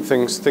 I'm going to keep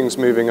things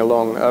moving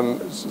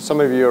along. Some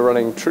of you are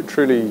running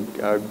truly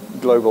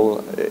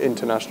global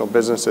international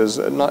businesses.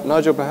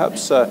 Nigel,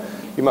 perhaps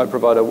you might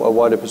provide a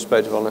wider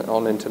perspective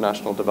on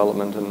international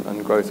development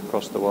and growth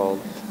across the world.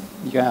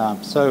 Yeah,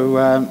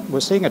 so we're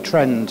seeing a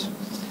trend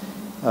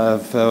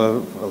of, well,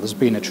 there's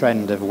been a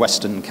trend of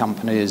Western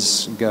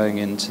companies going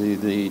into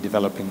the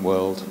developing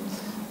world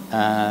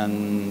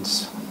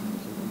and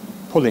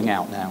pulling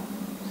out now,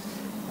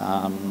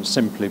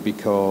 simply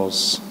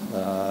because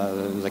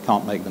they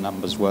can't make the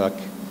numbers work.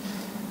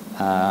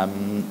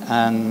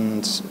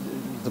 And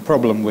the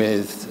problem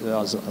with,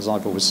 as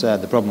I've always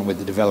said, the problem with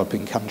the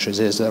developing countries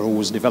is they're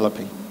always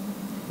developing.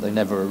 They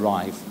never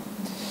arrive.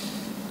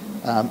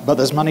 But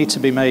there's money to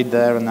be made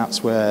there, and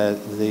that's where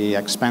the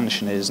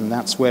expansion is, and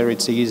that's where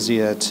it's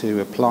easier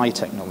to apply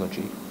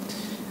technology,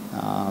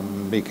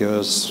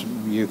 because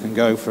you can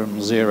go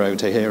from zero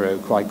to hero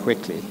quite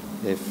quickly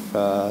if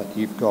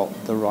you've got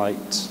the right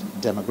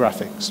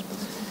demographics.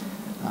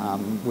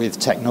 With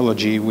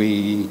technology,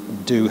 we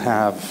do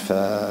have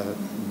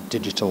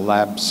digital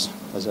labs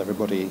as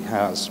everybody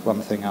has.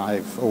 One thing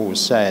I've always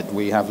said,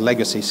 we have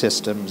legacy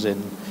systems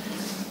in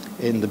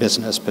the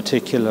business,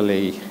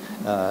 particularly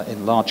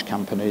in large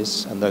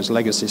companies, and those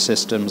legacy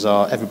systems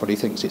are, everybody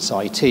thinks it's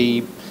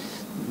IT.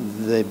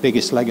 The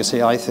biggest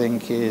legacy, I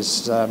think,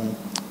 is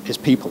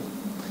people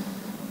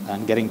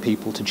and getting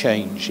people to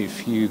change.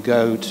 If you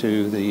go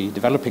to the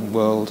developing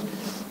world,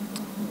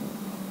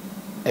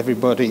 the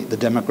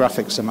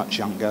demographics are much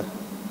younger.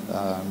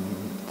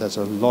 There's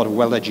a lot of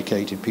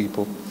well-educated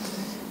people,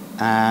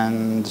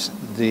 and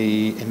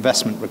the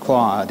investment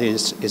required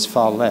is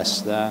far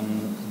less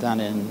than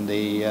in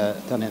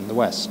the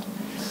West.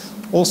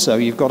 Also,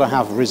 you've got to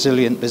have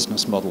resilient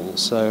business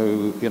models.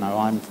 So,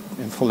 I'm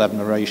in full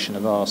admiration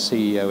of our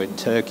CEO in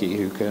Turkey,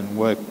 who can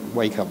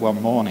wake up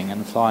one morning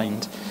and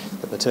find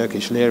that the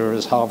Turkish lira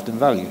has halved in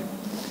value.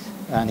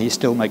 And he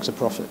still makes a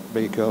profit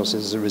because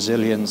there's a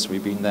resilience.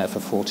 We've been there for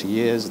 40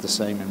 years, the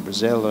same in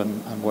Brazil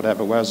and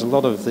whatever. Whereas a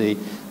lot of the,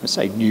 let's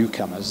say,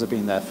 newcomers, they've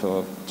been there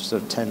for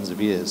sort of tens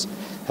of years,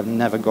 have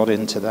never got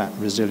into that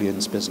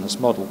resilience business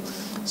model.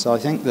 So I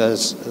think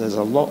there's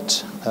a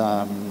lot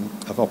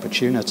of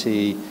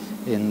opportunity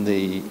in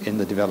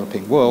the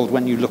developing world.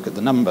 When you look at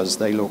the numbers,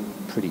 they look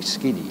pretty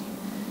skinny.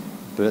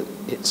 But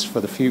it's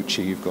for the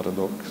future you've got to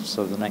look,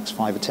 so the next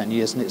 5 or 10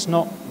 years. And it's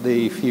not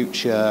the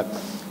future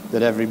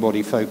that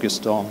everybody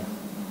focused on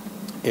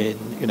in,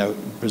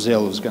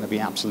 Brazil is going to be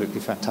absolutely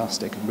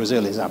fantastic, and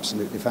Brazil is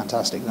absolutely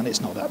fantastic, then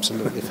it's not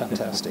absolutely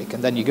fantastic.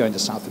 And then you go into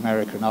South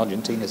America and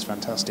Argentina is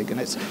fantastic, and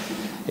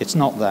it's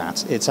not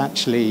that. It's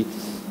actually,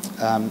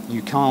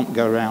 you can't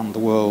go around the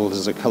world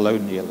as a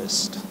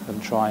colonialist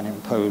and try and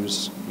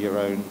impose your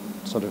own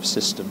sort of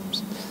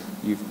systems.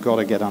 You've got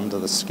to get under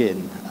the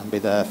skin and be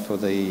there for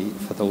the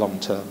long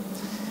term.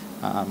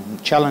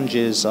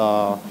 Challenges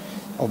are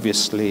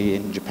obviously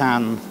in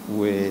Japan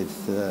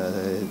with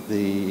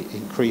the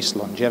increased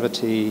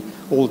longevity.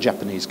 All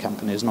Japanese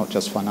companies, not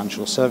just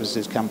financial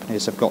services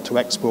companies, have got to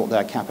export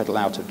their capital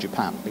out of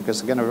Japan because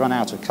they're going to run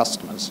out of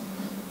customers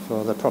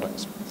for their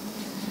products.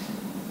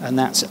 And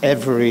that's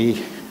every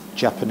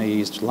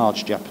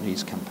large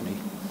Japanese company.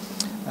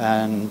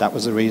 And that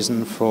was the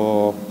reason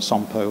for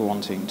Sompo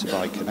wanting to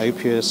buy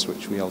Canopius,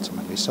 which we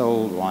ultimately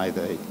sold, why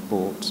they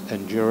bought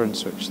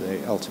Endurance, which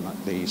they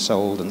ultimately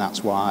sold, and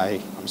that's why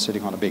I'm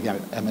sitting on a big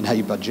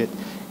M&A budget,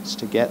 is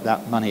to get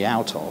that money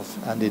out of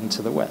and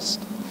into the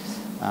West.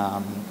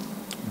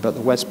 But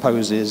the West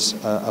poses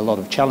a lot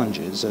of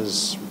challenges,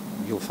 as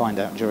you'll find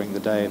out during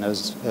the day and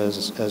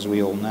as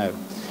we all know.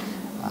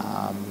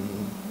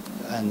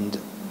 And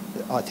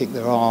I think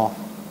there are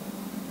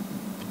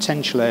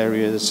potential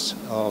areas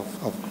of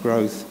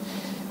growth.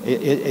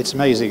 It's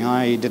amazing.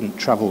 I didn't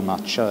travel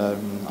much.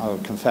 I'll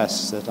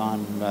confess that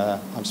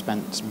I've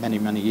spent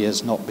many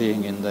years not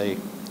being in the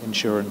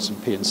insurance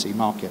and P&C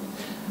market,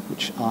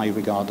 which I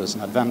regard as an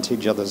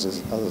advantage.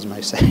 Others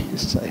may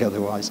say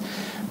otherwise.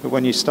 But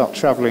when you start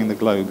traveling the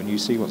globe and you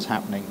see what's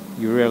happening,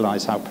 you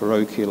realize how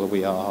parochial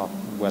we are,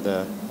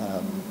 whether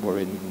we're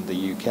in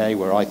the UK,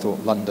 where I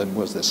thought London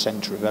was the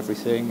center of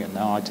everything, and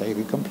now I take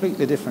a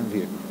completely different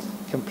view,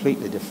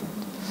 completely different.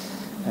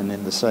 And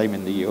then the same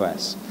in the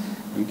US.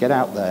 You get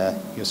out there,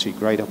 you'll see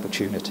great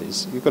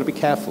opportunities. You've got to be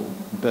careful,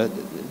 but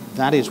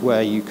that is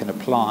where you can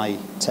apply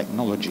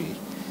technology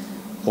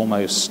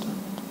almost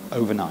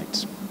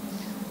overnight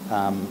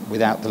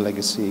without the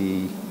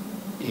legacy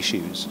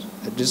issues.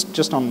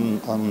 Just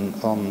on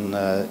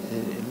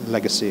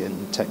legacy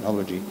and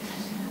technology,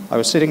 I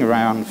was sitting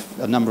around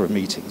a number of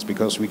meetings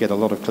because we get a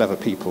lot of clever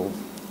people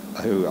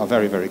who are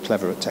very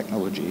clever at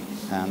technology,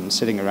 and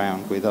sitting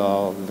around with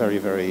our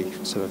very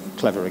sort of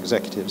clever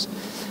executives.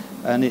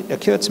 And it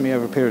occurred to me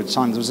over a period of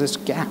time there was this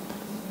gap.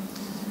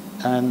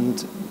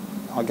 And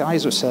our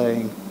guys were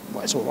saying,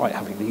 well, it's all right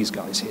having these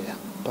guys here,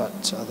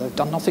 but they've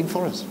done nothing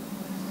for us.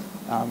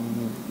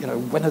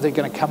 When are they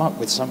going to come up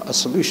with a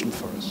solution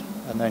for us?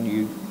 And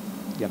then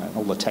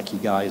all the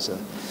techie guys are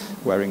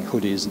wearing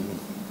hoodies and,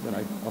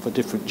 of a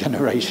different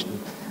generation.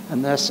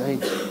 And they're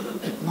saying,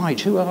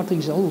 Nigel, who are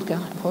these old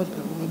guys?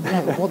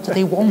 What do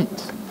they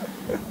want?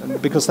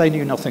 Because they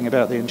knew nothing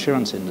about the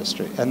insurance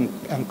industry. And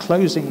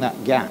closing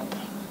that gap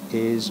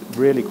is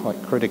really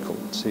quite critical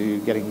to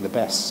getting the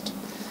best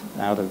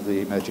out of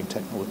the emerging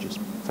technologies.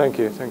 Thank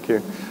you.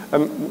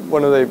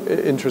 One of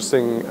the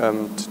interesting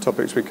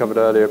topics we covered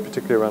earlier,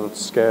 particularly around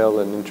scale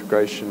and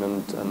integration and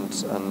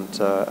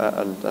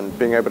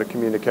being able to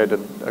communicate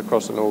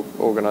across an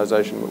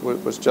organization,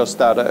 was just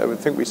that. I would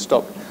think we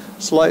stopped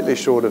slightly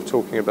short of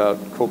talking about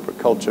corporate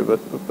culture, but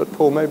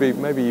Paul,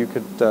 maybe you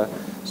could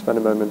spend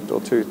a moment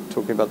or two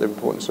talking about the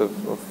importance of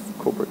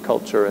corporate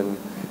culture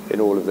in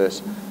all of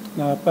this.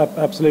 No,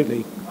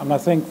 absolutely. I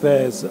think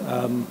there's,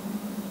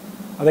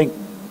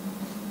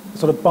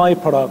 sort of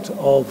byproduct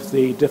of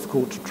the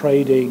difficult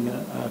trading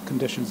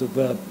conditions of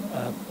the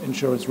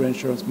insurance,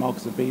 reinsurance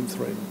markets have been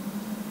through,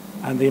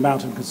 and the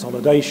amount of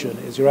consolidation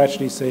is you're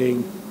actually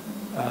seeing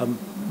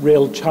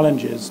real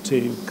challenges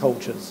to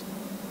cultures.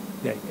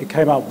 Yeah, it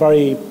came out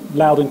very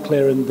loud and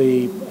clear in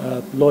the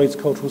Lloyd's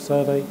cultural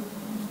survey.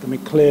 I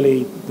mean,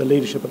 clearly the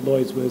leadership at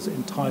Lloyd's was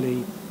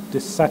entirely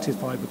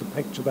dissatisfied with the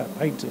picture that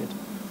painted.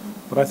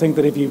 But I think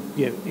that if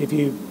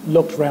you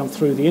looked around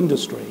through the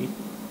industry,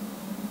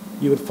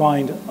 you would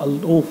find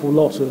an awful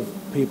lot of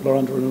people are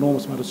under an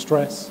enormous amount of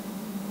stress.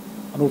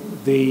 And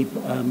the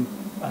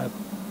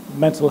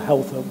mental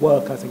health at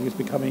work, I think, is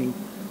becoming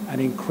an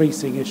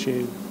increasing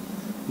issue.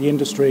 The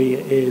industry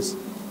is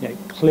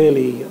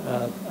clearly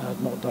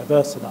not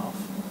diverse enough.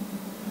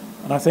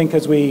 And I think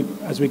as we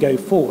go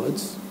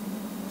forwards,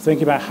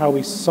 thinking about how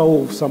we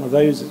solve some of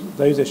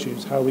those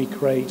issues, how we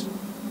create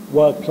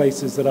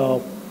workplaces that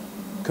are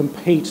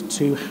compete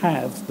to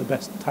have the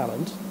best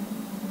talent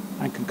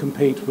and can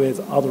compete with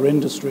other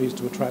industries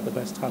to attract the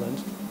best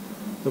talent,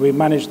 that we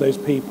manage those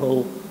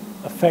people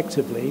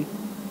effectively,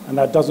 and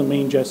that doesn't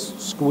mean just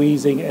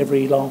squeezing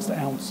every last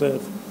ounce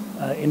of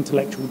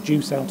intellectual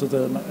juice out of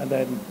them and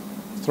then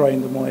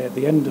throwing them away at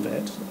the end of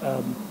it.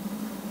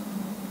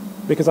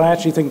 Because I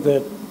actually think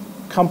that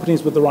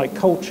companies with the right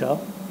culture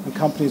and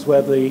companies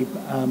where the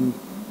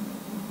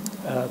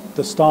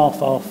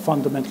staff are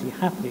fundamentally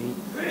happy,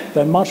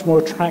 they're much more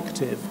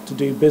attractive to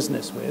do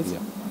business with,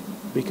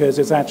 because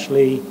it's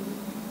actually,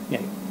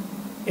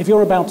 if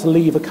you're about to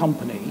leave a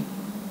company,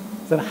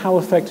 then how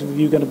effective are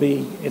you going to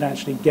be in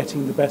actually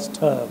getting the best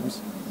terms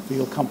for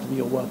your company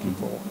you're working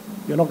for?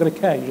 You're not going to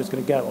care, you're just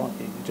going to go, aren't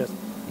you? You just,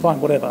 fine,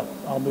 whatever,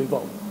 I'll move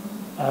on.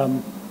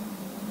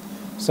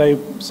 So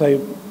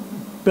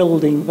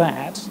building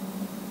that,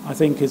 I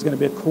think, is going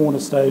to be a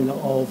cornerstone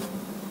of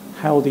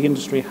how the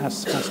industry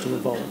has to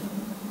evolve.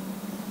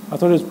 I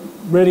thought it was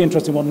really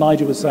interesting what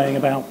Nigel was saying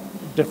about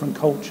different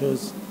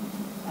cultures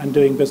and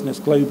doing business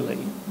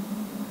globally,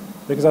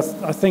 because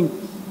I think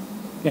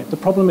the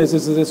problem is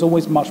that it's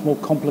always much more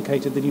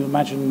complicated than you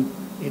imagine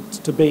it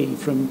to be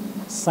from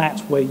sat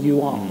where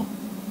you are.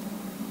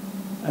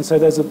 And so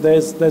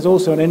there's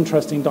also an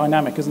interesting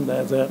dynamic, isn't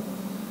there, that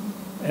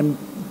in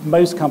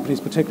most companies,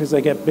 particularly as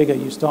they get bigger,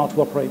 you start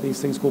to operate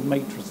these things called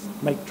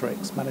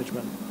matrix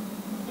management.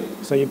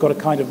 So you've got a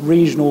kind of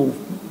regional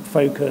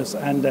focus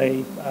and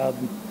a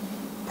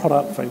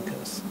product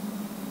focus.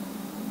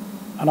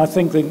 And I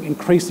think that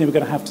increasingly we're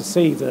going to have to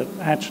see that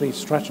actually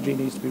strategy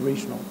needs to be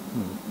regional.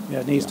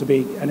 It needs to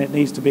be, and it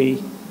needs to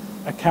be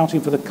accounting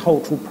for the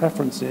cultural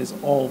preferences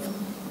of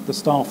the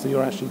staff that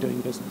you're actually doing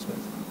business with.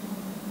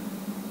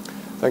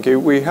 Thank you.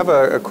 We have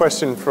a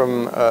question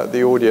from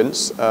the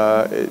audience.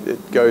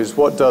 It goes,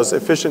 what does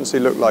efficiency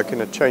look like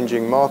in a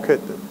changing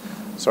market?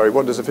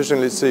 What does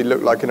efficiency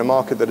look like in a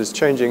market that is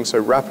changing so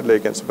rapidly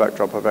against a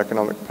backdrop of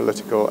economic,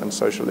 political, and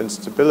social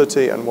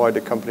instability? And why do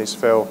companies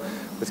fail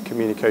with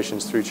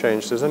communications through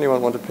change? Does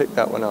anyone want to pick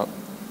that one up?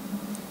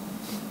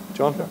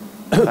 John?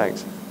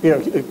 Thanks.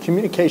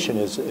 Communication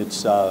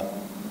it's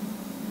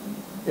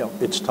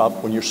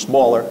tough when you're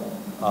smaller.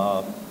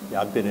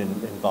 I've been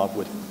involved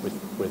with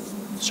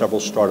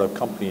several startup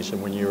companies,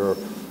 and when you're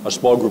a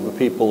small group of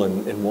people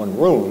in one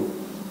room,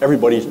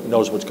 everybody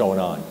knows what's going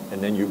on.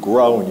 And then you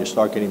grow and you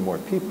start getting more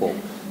people.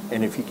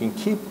 And if you can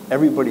keep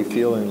everybody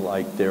feeling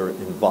like they're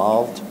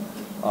involved,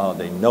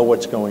 they know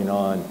what's going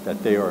on,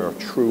 that they are a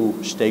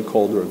true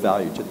stakeholder of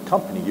value to the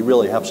company, you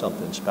really have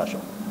something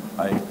special,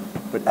 right?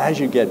 But as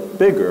you get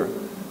bigger,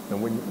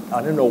 and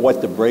I don't know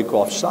what the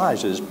break-off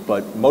size is,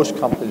 but most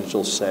companies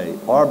will say,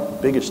 our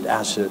biggest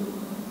asset,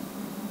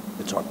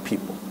 it's our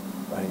people,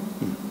 right?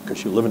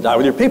 Because you live and die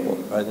with your people,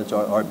 right? That's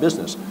our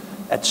business.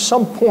 At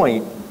some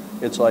point,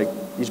 it's like,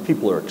 these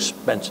people are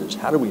expenses.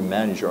 How do we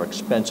manage our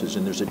expenses?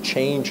 And there's a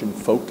change in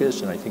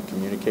focus, and I think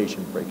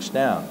communication breaks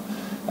down.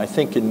 I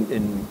think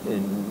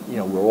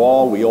we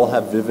all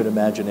have vivid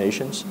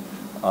imaginations.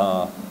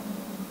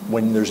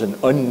 When there's an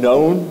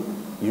unknown,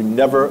 you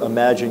never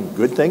imagine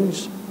good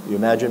things. You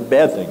imagine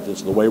bad things.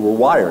 It's the way we're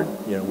wired.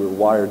 We're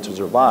wired to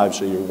survive,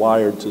 so you're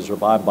wired to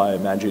survive by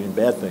imagining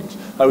bad things.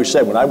 I always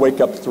say, when I wake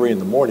up at 3 in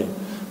the morning,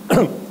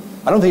 I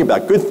don't think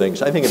about good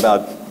things. I think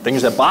about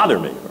things that bother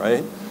me,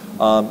 right?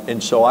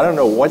 And so I don't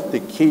know what the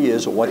key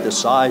is or what the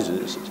size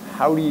is.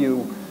 How do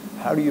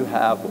you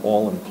have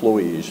all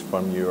employees,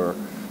 from your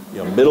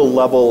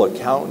middle-level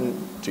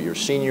accountant to your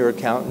senior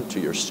accountant to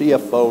your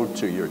CFO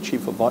to your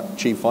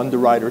chief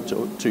underwriter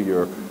to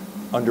your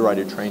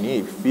underwriter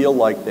trainee, feel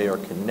like they are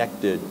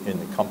connected in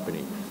the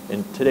company?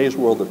 In today's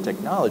world of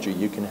technology,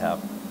 you can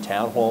have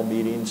town hall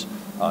meetings,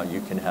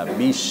 you can have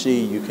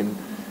VC,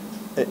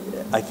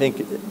 I think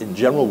in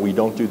general we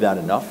don't do that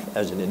enough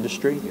as an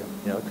industry,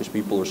 because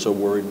people are so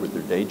worried with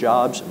their day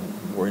jobs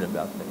and worrying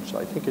about things. So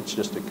I think it's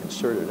just a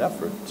concerted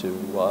effort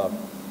to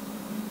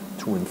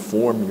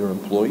inform your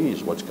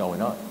employees what's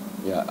going on.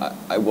 Yeah,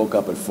 I woke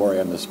up at 4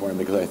 a.m. this morning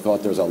because I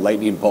thought there was a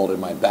lightning bolt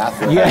in my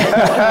bathroom. Me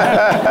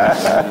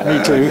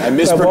too. I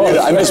miss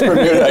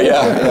Bermuda.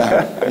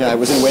 Yeah. I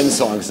was in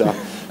Windsong, so.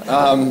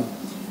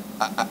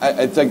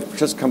 I think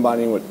just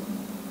combining what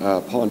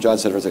Paul and John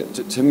said for a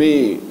second. To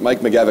me, Mike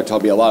McGavick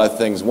taught me a lot of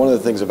things. One of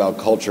the things about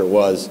culture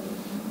was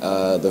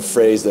the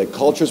phrase that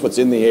culture is what's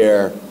in the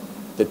air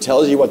that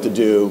tells you what to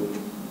do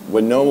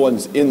when no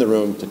one's in the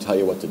room to tell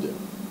you what to do.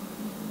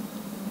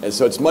 And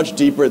so it's much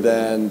deeper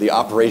than the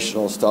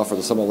operational stuff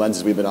or some of the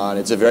lenses we've been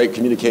on.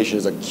 Communication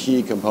is a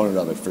key component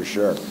of it, for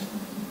sure.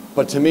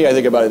 But to me, I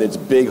think about it, it's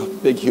big,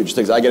 huge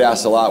things. I get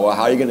asked a lot, well,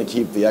 how are you going to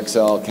keep the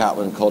XL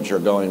Catlin culture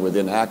going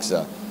within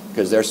AXA?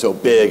 Because they're so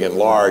big and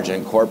large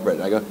and corporate.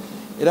 And I go,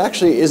 it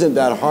actually isn't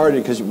that hard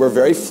because we're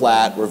very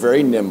flat, we're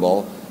very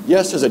nimble.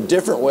 Yes, there's a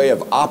different way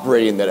of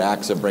operating that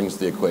AXA brings to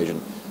the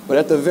equation. But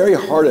at the very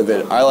heart of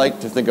it, I like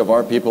to think of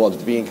our people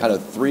as being kind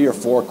of 3 or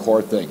 4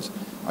 core things.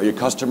 Are you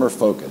customer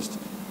focused?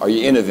 Are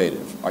you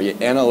innovative? Are you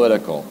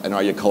analytical? And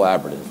are you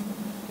collaborative?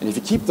 And if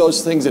you keep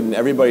those things in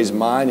everybody's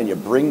mind and you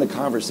bring the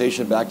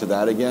conversation back to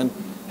that again,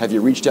 have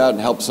you reached out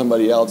and helped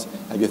somebody else?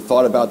 Have you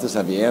thought about this?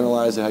 Have you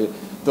analyzed it?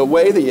 The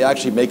way that you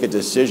actually make a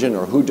decision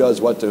or who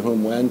does what to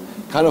whom when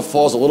kind of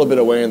falls a little bit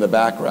away in the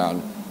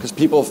background because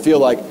people feel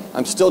like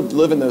I'm still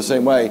living the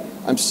same way.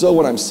 I'm still,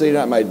 when I'm sitting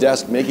at my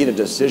desk making a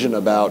decision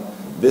about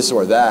this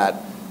or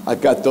that,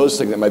 I've got those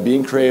things. Am I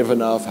being creative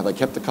enough? Have I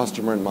kept the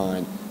customer in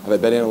mind? Have I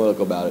been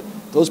analytical about it?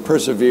 Those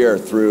persevere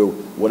through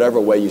whatever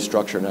way you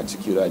structure and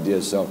execute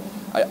ideas. So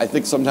I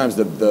think sometimes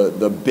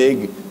the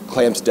big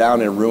clamps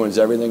down and ruins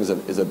everything.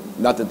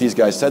 Not that these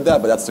guys said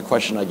that, but that's the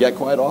question I get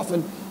quite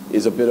often.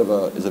 Is a bit of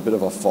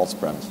a false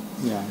premise.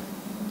 Yeah.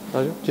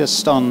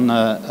 Just on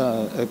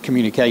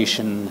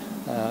communication,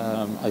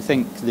 I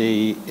think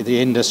the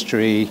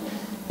industry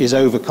is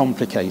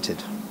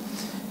overcomplicated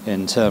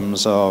in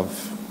terms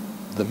of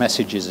the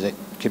messages it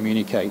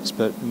communicates,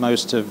 but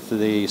most of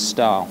the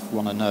staff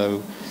want to know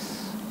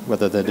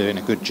whether they're doing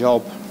a good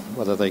job,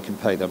 whether they can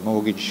pay their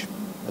mortgage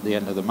at the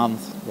end of the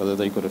month, whether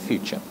they've got a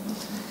future.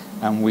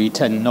 And we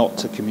tend not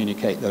to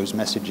communicate those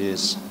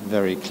messages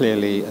very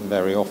clearly and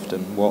very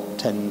often. What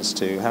tends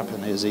to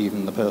happen is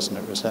even the person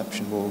at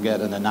reception will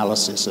get an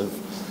analysis of,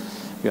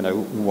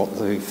 what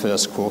the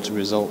first quarter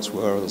results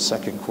were or the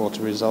second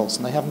quarter results,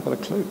 and they haven't got a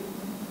clue.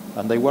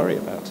 And they worry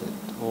about it,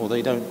 or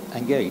they don't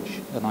engage.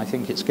 And I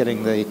think it's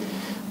getting the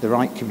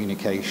right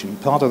communication.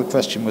 Part of the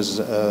question was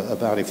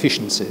about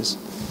efficiencies.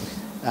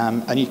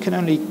 And you can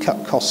only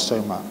cut costs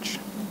so much.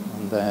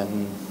 And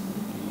then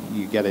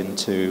you get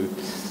into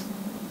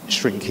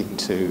shrinking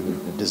to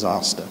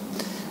disaster.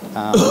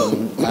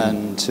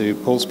 And to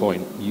Paul's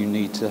point, you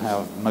need to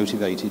have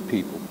motivated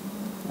people.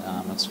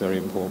 That's very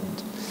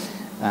important.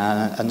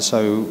 And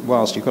so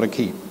whilst you've got to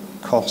keep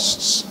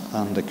costs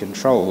under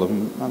control,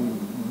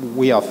 and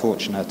we are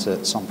fortunate at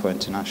Sompo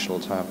International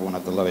to have one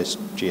of the lowest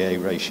GA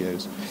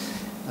ratios.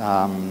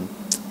 And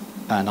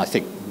I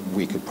think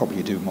we could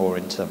probably do more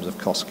in terms of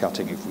cost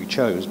cutting if we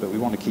chose, but we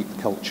want to keep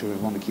the culture, we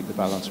want to keep the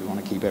balance, we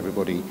want to keep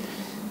everybody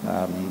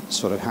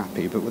sort of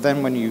happy. But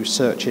then when you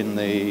search in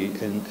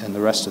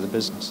the rest of the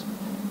business,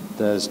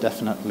 there's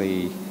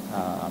definitely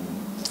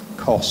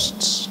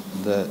costs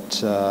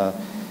that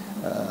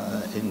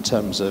in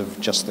terms of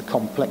just the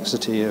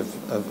complexity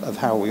of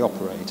how we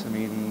operate. I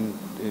mean,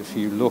 if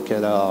you look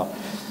at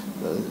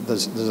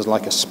there's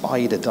like a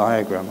spider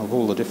diagram of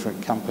all the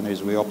different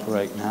companies we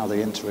operate and how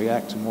they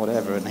interact and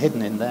whatever, and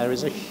hidden in there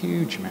is a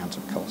huge amount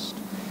of cost.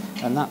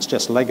 And that's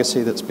just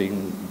legacy that's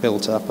been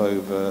built up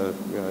over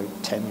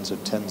tens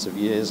and tens of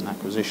years and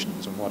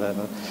acquisitions and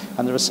whatever.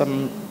 And there are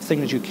some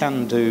things you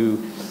can do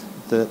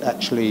that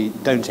actually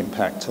don't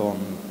impact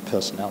on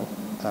personnel,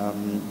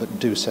 but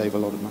do save a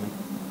lot of money.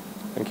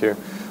 Thank you.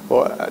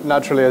 Well,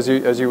 naturally, as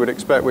you would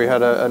expect, we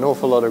had an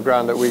awful lot of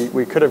ground that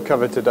we could have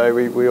covered today.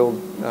 We all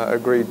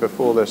agreed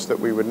before this that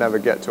we would never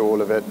get to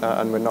all of it,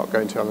 and we're not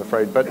going to, I'm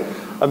afraid. But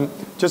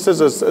just as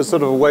a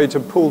sort of a way to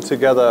pull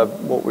together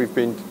what we've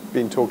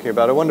been talking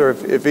about, I wonder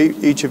if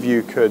each of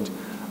you could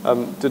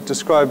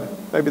describe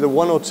maybe the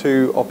 1 or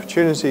 2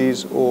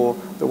 opportunities or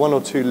the 1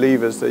 or 2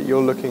 levers that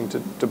you're looking to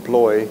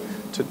deploy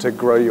to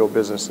grow your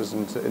businesses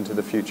into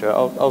the future.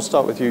 I'll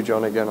start with you,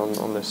 John, again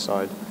on this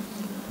side.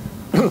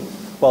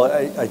 Well,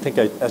 I think,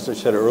 as I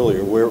said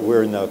earlier,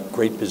 we're in a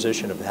great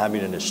position of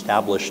having an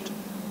established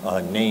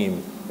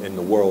name in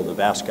the world of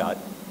Ascot.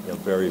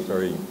 Very,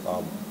 very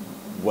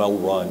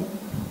well-run,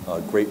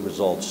 great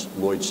results,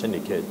 Lloyd's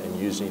Syndicate, and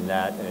using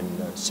that and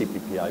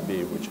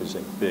CPPIB, which is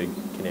a big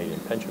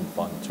Canadian pension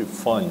fund, to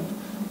fund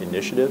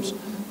initiatives.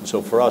 And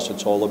so for us,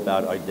 it's all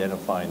about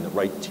identifying the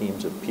right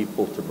teams of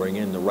people to bring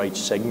in the right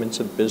segments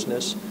of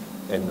business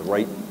and the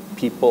right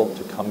people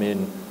to come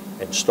in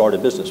and start a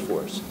business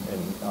for us.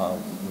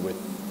 And with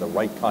the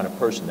right kind of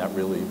person, that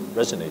really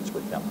resonates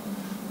with them.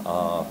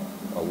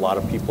 A lot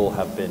of people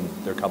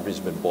their companies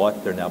have been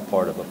bought, they're now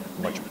part of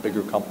a much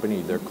bigger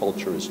company, their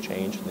culture has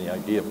changed, and the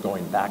idea of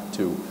going back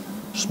to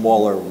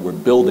smaller, we're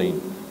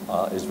building,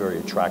 is very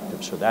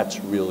attractive. So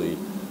that's really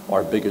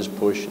our biggest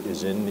push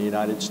is in the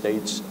United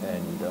States,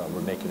 and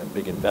we're making a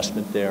big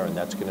investment there, and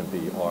that's going to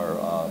be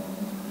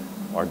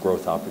our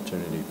growth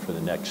opportunity for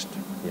the next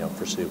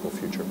foreseeable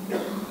future.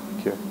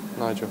 Thank you.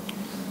 Nigel.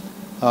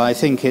 I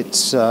think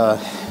it's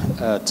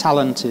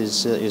talent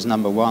is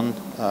number one.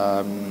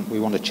 We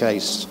want to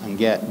chase and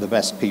get the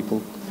best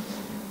people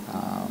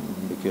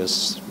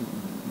because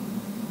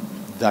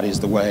that is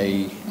the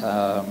way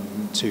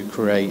to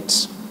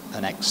create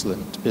an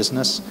excellent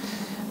business.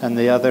 And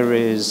the other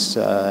is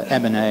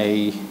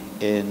M&A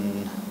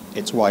in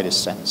its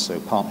widest sense,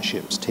 so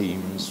partnerships,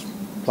 teams,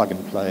 plug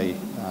and play.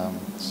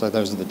 So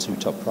those are the 2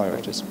 top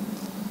priorities.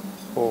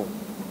 Paul.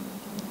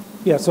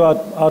 Yeah, so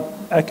I'd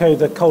echo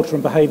the culture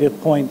and behaviour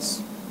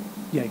points.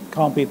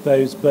 Can't beat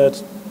those,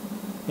 but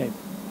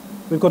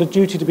we've got a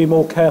duty to be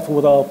more careful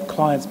with our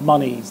clients'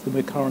 monies than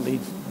we're currently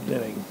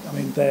doing. I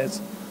mean,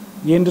 the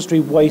industry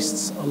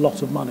wastes a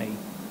lot of money,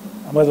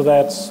 and whether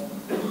that's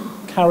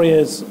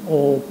carriers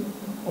or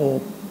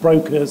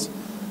brokers,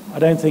 I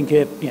don't think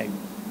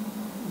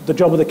the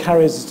job of the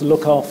carriers is to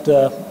look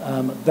after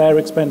their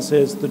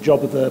expenses, the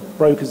job of the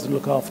brokers is to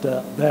look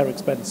after their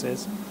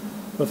expenses.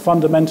 But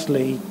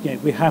fundamentally,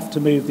 we have to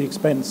move the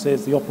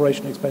expenses, the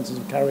operational expenses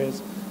of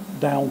carriers,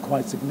 down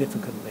quite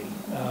significantly.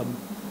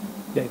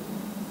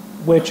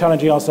 We're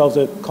challenging ourselves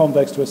at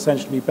Convex to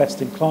essentially be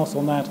best in class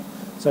on that.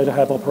 So to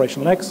have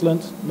operational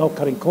excellence, not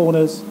cutting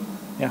corners,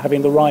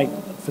 having the right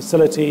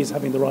facilities,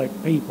 having the right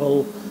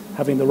people,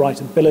 having the right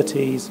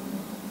abilities,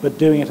 but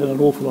doing it at an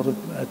awful lot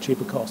of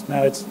cheaper cost.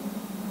 Now, it's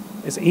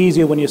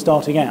easier when you're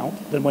starting out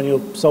than when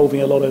you're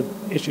solving a lot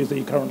of issues that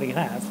you currently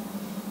have,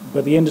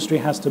 but the industry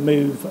has to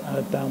move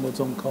downwards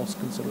on cost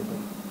considerably.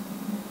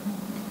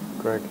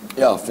 Greg?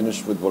 Yeah, I'll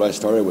finish with what I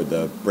started with,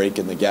 the brake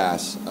and the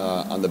gas.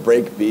 On the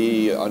brake,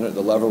 the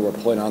lever we're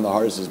pulling on the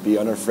hardest is be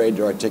unafraid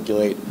to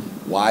articulate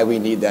why we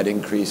need that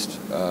increased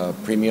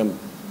premium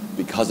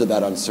because of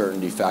that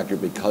uncertainty factor,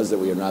 because that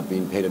we are not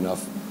being paid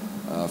enough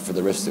for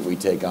the risks that we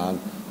take on.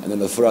 And then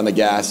the foot on the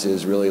gas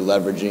is really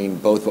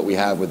leveraging both what we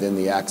have within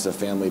the AXA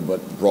family, but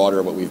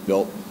broader what we've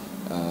built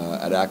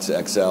at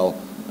AXA XL,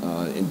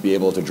 and be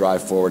able to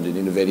drive forward in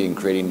innovating and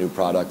creating new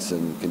products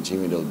and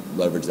continue to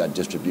leverage that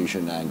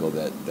distribution angle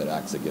that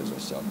AXA gives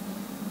us. So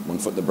 1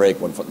 foot in the brake,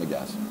 1 foot in the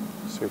gas.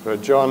 Super.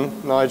 John,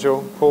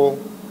 Nigel, Paul,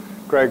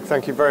 Greg,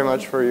 thank you very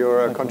much for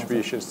your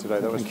contributions today.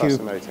 That was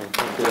fascinating.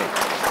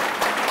 Thank you.